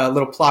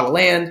plot of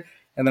land,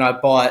 and then I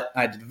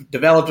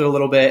developed it a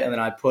little bit, and then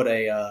I put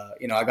I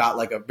got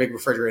like a big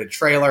refrigerated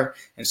trailer,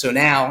 and so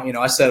now,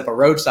 I set up a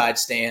roadside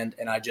stand,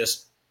 and I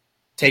just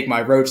take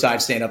my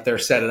roadside stand up there,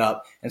 set it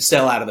up, and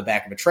sell out of the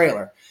back of a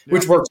trailer,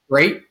 which works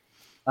great.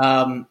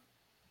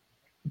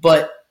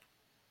 But,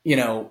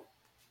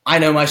 I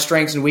know my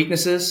strengths and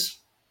weaknesses,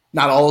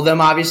 not all of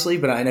them, obviously,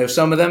 but I know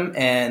some of them,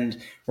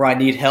 and where I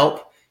need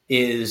help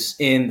is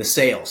in the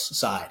sales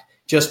side,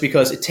 just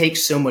because it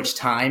takes so much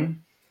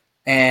time,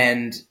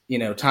 and,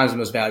 time's the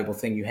most valuable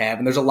thing you have.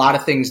 And there's a lot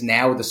of things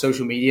now with the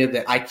social media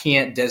that I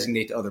can't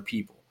designate to other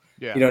people.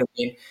 Yeah. You know what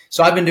I mean?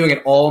 So I've been doing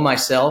it all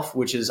myself,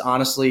 which has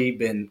honestly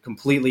been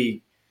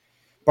completely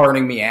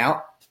burning me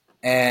out.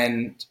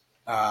 And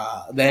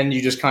then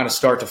you just kind of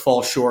start to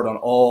fall short on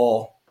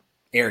all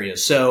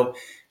areas. So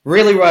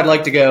really where I'd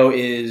like to go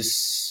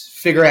is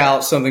figure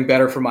out something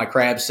better for my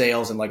crab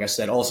sales. And like I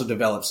said, also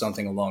develop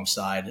something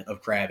alongside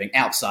of crabbing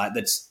outside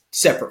that's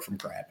separate from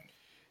crabbing.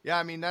 Yeah,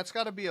 I mean, that's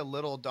got to be a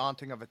little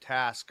daunting of a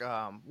task.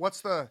 What's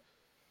the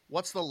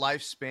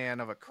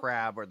lifespan of a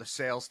crab, or the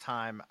sales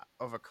time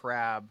of a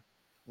crab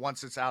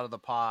once it's out of the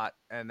pot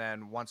and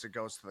then once it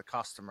goes to the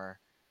customer?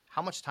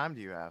 How much time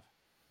do you have?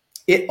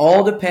 It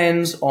all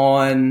depends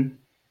on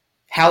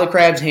how the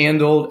crab's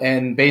handled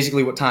and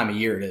basically what time of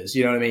year it is.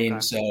 You know what I mean?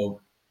 Okay.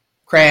 So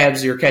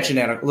crabs you're catching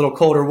at a little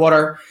colder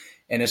water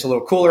and it's a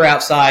little cooler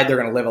outside, they're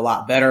going to live a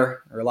lot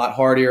better or a lot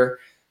hardier.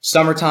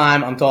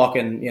 Summertime, I'm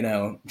talking,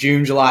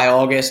 June, July,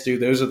 August,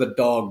 dude, those are the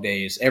dog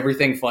days.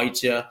 Everything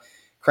fights you.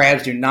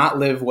 Crabs do not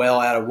live well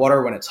out of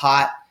water when it's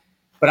hot.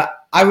 But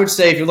I would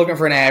say if you're looking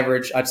for an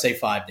average, I'd say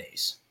 5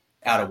 days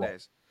out of water,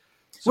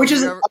 So which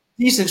is a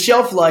decent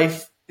shelf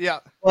life. Yeah.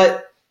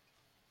 But,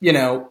 you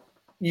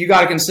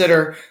got to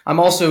consider I'm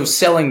also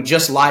selling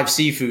just live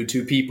seafood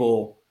to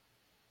people,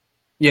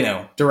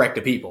 direct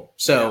to people.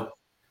 So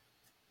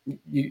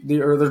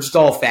they're just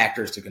all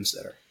factors to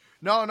consider.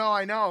 No,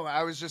 I know.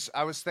 I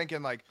was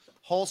thinking like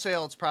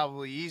wholesale. It's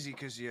probably easy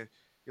because you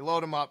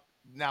load them up.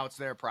 Now it's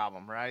their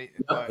problem, right?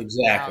 But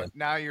exactly.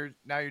 Now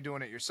you're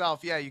doing it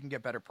yourself. Yeah, you can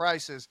get better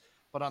prices,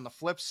 but on the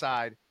flip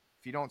side,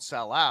 if you don't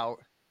sell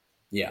out,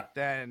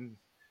 then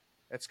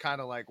it's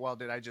kind of like, well,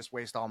 did I just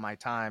waste all my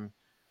time?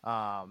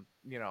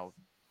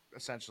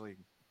 Essentially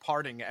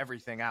parting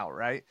everything out,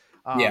 right?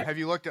 Have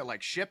you looked at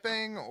like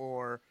shipping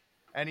or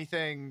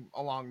anything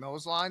along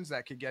those lines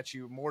that could get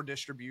you more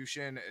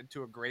distribution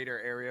to a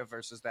greater area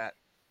versus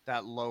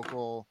that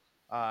local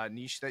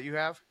niche that you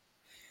have?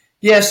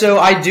 Yeah, so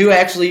I do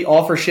actually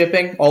offer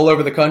shipping all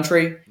over the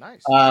country.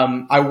 Nice.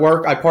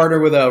 I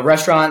partner with a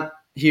restaurant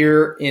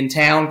here in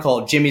town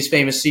called Jimmy's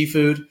Famous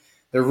Seafood.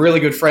 They're really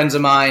good friends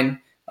of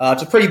mine.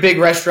 It's a pretty big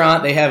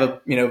restaurant. They have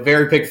a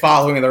very big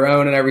following of their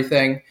own and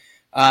everything.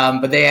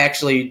 But they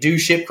actually do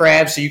ship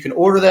crabs, so you can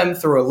order them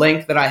through a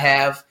link that I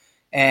have,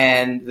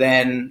 and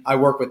then I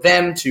work with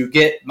them to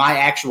get my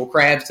actual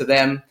crabs to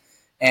them,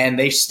 and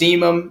they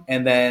steam them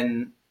and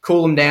then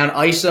cool them down,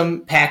 ice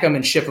them, pack them,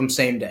 and ship them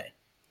same day.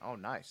 Oh,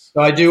 nice.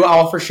 So I do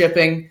offer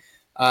shipping.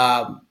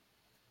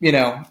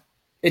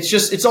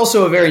 It's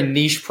also a very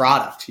niche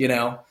product,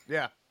 Yeah.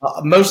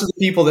 Most of the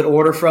people that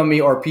order from me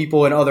are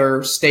people in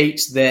other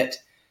states that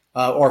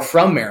are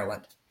from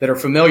Maryland that are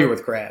familiar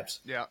with crabs.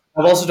 Yeah.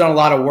 I've also done a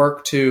lot of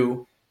work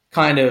to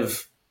kind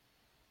of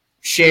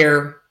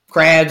share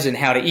crabs and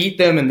how to eat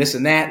them and this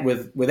and that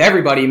with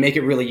everybody and make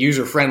it really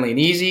user-friendly and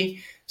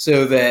easy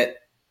so that,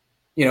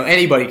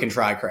 anybody can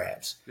try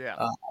crabs. Yeah.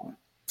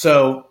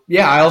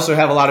 I also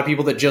have a lot of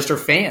people that just are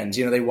fans.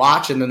 They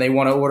watch and then they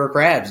want to order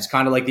crabs. It's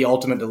kind of like the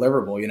ultimate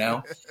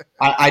deliverable,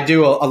 I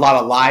do a lot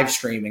of live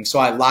streaming. So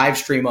I live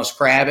stream us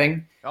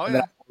crabbing. Oh, and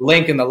yeah.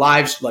 Link in the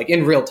live, like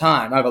in real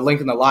time. I have a link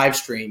in the live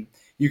stream.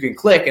 You can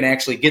click and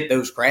actually get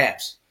those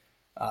crabs.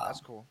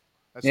 That's cool.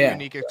 That's a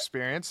unique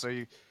experience.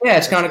 So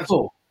it's kind of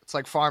cool. It's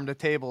like farm to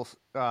table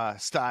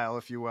style,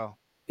 if you will.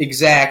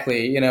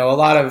 Exactly. A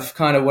lot of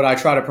kind of what I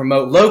try to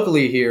promote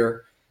locally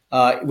here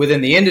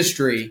within the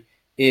industry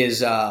is,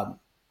 just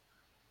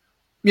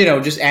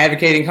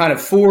advocating kind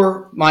of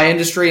for my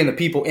industry and the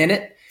people in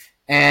it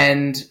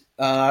and,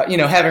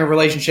 having a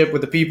relationship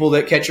with the people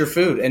that catch your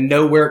food and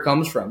know where it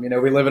comes from.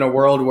 We live in a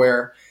world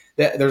where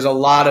there's a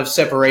lot of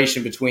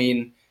separation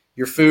between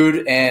your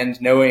food and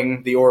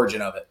knowing the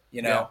origin of it,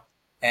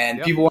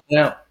 and people want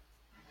to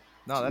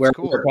know where it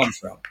comes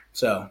from.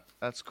 So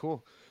that's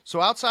cool.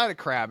 So outside of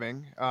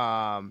crabbing,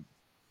 how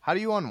do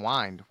you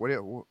unwind?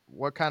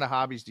 What kind of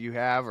hobbies do you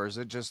have, or is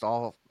it just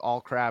all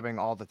crabbing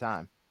all the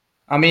time?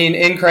 I mean,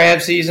 in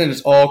crab season,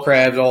 it's all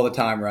crabs all the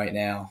time right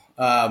now.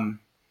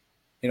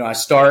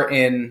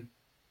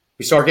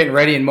 We start getting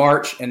ready in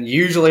March, and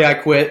usually I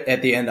quit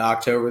at the end of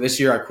October. This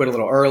year I quit a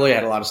little early. I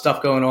had a lot of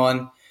stuff going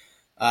on.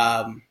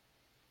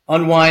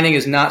 Unwinding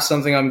is not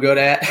something I'm good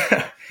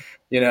at.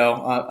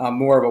 I'm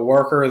more of a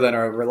worker than a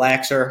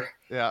relaxer.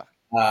 Yeah.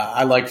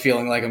 I like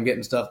feeling like I'm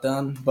getting stuff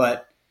done,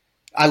 but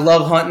I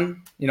love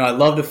hunting. I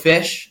love to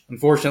fish.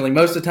 Unfortunately,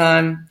 most of the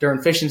time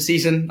during fishing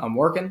season, I'm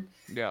working.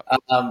 Yeah.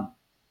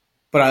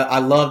 But I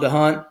love to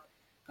hunt.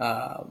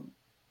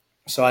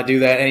 So I do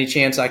that any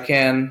chance I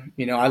can.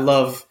 I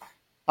love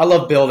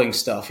building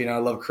stuff. I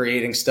love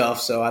creating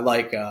stuff. So I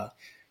like,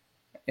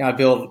 I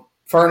build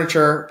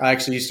furniture. I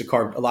actually used to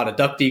carve a lot of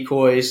duck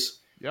decoys.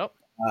 Yep.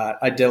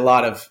 I did a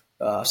lot of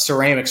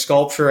ceramic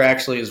sculpture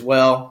actually as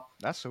well.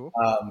 That's cool.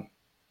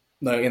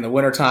 In the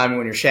wintertime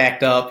when you're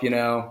shacked up,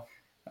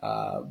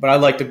 but I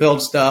like to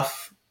build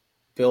stuff,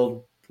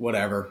 build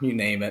whatever, you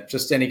name it,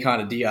 just any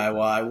kind of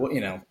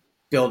DIY,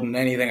 building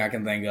anything I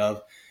can think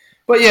of.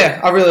 But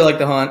yeah, I really like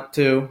to hunt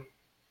too.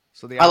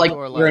 So the I like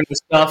outdoor into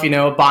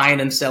stuff, buying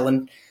and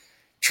selling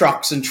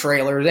trucks and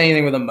trailers,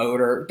 anything with a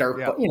motor,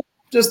 dirt,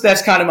 just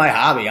that's kind of my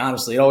hobby,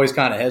 honestly. It always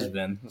kind of has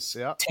been.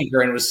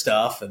 Tinkering with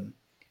stuff and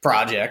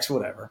projects,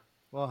 whatever.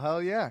 Well,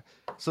 hell yeah.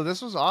 So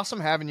this was awesome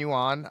having you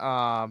on.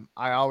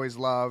 I always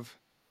love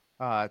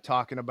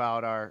talking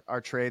about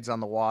our trades on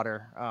the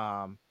water.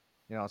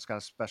 it's got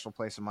a special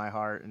place in my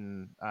heart,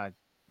 and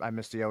I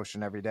miss the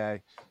ocean every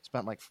day.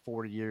 Spent like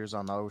 40 years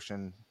on the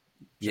ocean,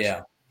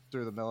 just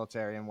through the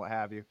military and what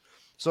have you.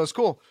 So it's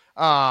cool.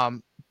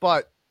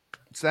 But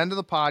it's the end of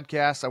the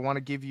podcast. I want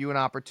to give you an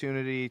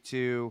opportunity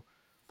to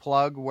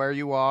plug where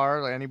you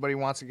are. Like, anybody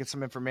wants to get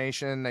some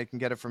information, they can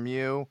get it from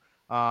you.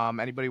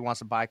 Anybody wants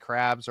to buy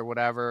crabs or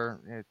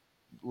whatever,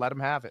 let them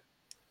have it.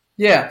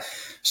 Yeah.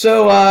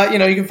 So,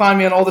 you can find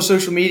me on all the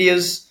social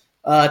medias.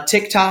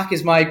 TikTok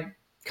is my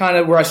kind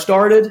of where I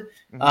started.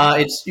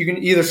 You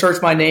can either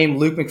search my name,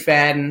 Luke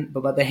McFadden,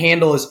 but the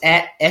handle is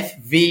at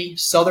FV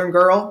Southern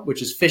Girl,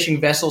 which is Fishing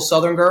Vessel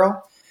Southern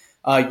Girl.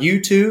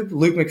 YouTube,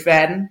 Luke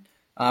McFadden.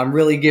 I'm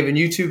really giving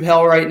YouTube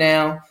hell right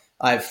now.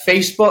 I have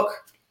Facebook,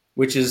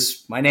 which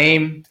is my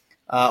name.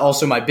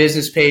 Also, my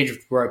business page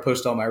where I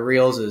post all my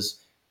reels is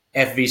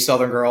FV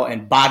Southern Girl,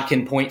 and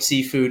Bodkin Point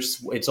Seafood.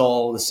 It's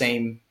all the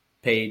same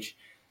page.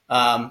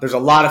 There's a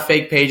lot of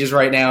fake pages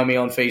right now of me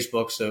on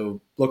Facebook,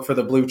 so look for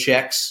the blue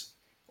checks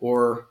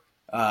or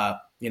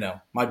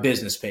my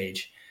business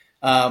page.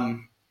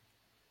 And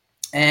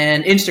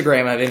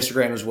Instagram, I have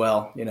Instagram as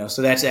well.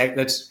 So that's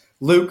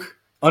Luke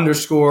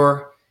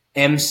 _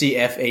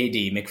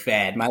 MCFAD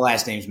McFadden. My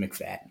last name's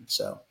McFadden.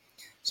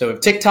 So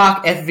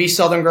TikTok, FV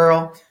Southern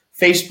Girl,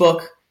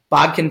 Facebook,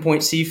 Bodkin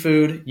Point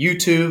Seafood,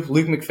 YouTube,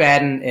 Luke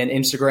McFadden, and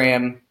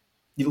Instagram,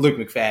 Luke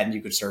McFadden.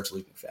 You could search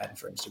Luke McFadden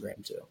for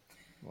Instagram too.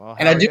 Well,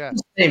 and I do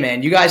say,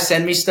 man, you guys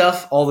send me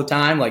stuff all the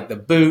time, like the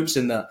boots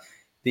and the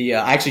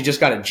I actually just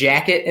got a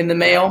jacket in the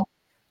mail,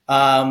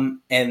 and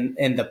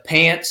the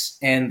pants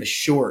and the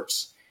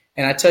shorts.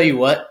 And I tell you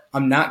what,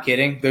 I'm not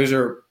kidding. Those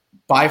are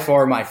by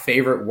far my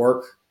favorite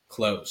work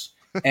clothes.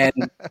 And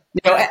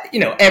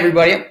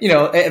everybody, at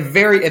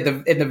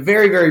the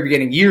very, very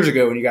beginning, years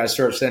ago, when you guys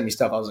started sending me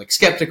stuff, I was like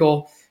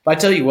skeptical. But I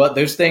tell you what,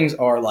 those things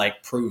are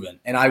like proven,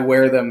 and I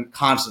wear them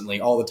constantly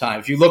all the time.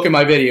 If you look at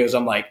my videos,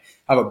 I'm like,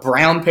 I have a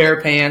brown pair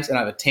of pants and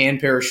I have a tan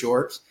pair of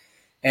shorts,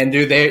 and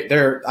dude,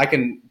 I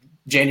can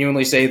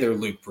genuinely say they're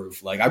Luke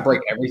proof. Like, I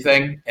break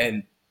everything,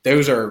 and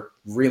those are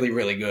really,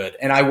 really good.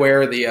 And I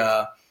wear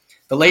the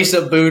lace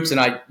up boots,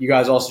 and you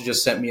guys also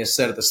just sent me a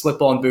set of the slip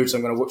on boots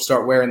I'm going to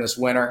start wearing this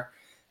winter.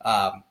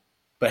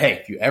 But hey,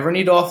 if you ever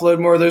need to offload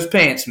more of those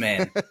pants,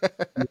 man,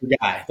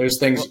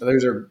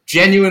 those are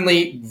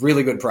genuinely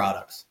really good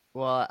products.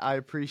 Well, I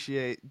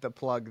appreciate the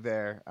plug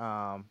there.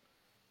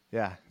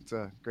 It's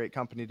a great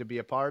company to be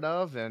a part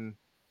of, and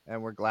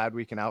we're glad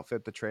we can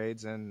outfit the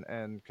trades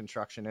and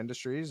construction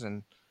industries,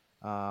 and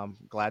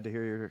glad to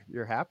hear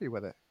you're happy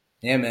with it.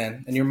 Yeah,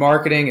 man. And your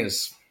marketing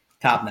is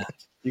top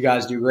notch. You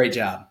guys do a great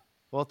job.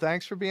 Well,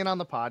 thanks for being on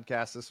the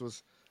podcast. This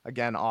was,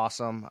 again,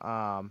 awesome.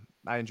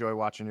 I enjoy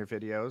watching your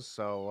videos.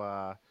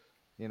 So,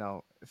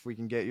 if we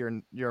can get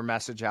your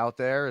message out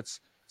there,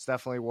 it's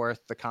definitely worth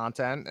the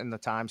content and the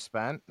time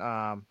spent.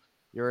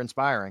 You're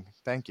inspiring.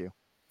 Thank you.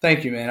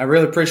 Thank you, man. I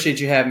really appreciate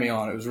you having me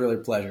on. It was really a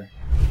pleasure.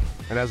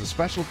 And as a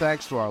special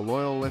thanks to our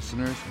loyal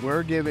listeners,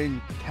 we're giving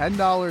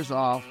 $10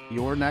 off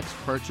your next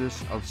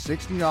purchase of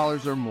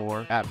 $60 or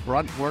more at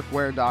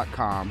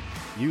bruntworkwear.com.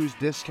 Use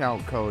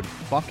discount code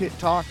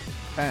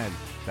BucketTalk10.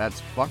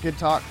 That's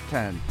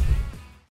BucketTalk10.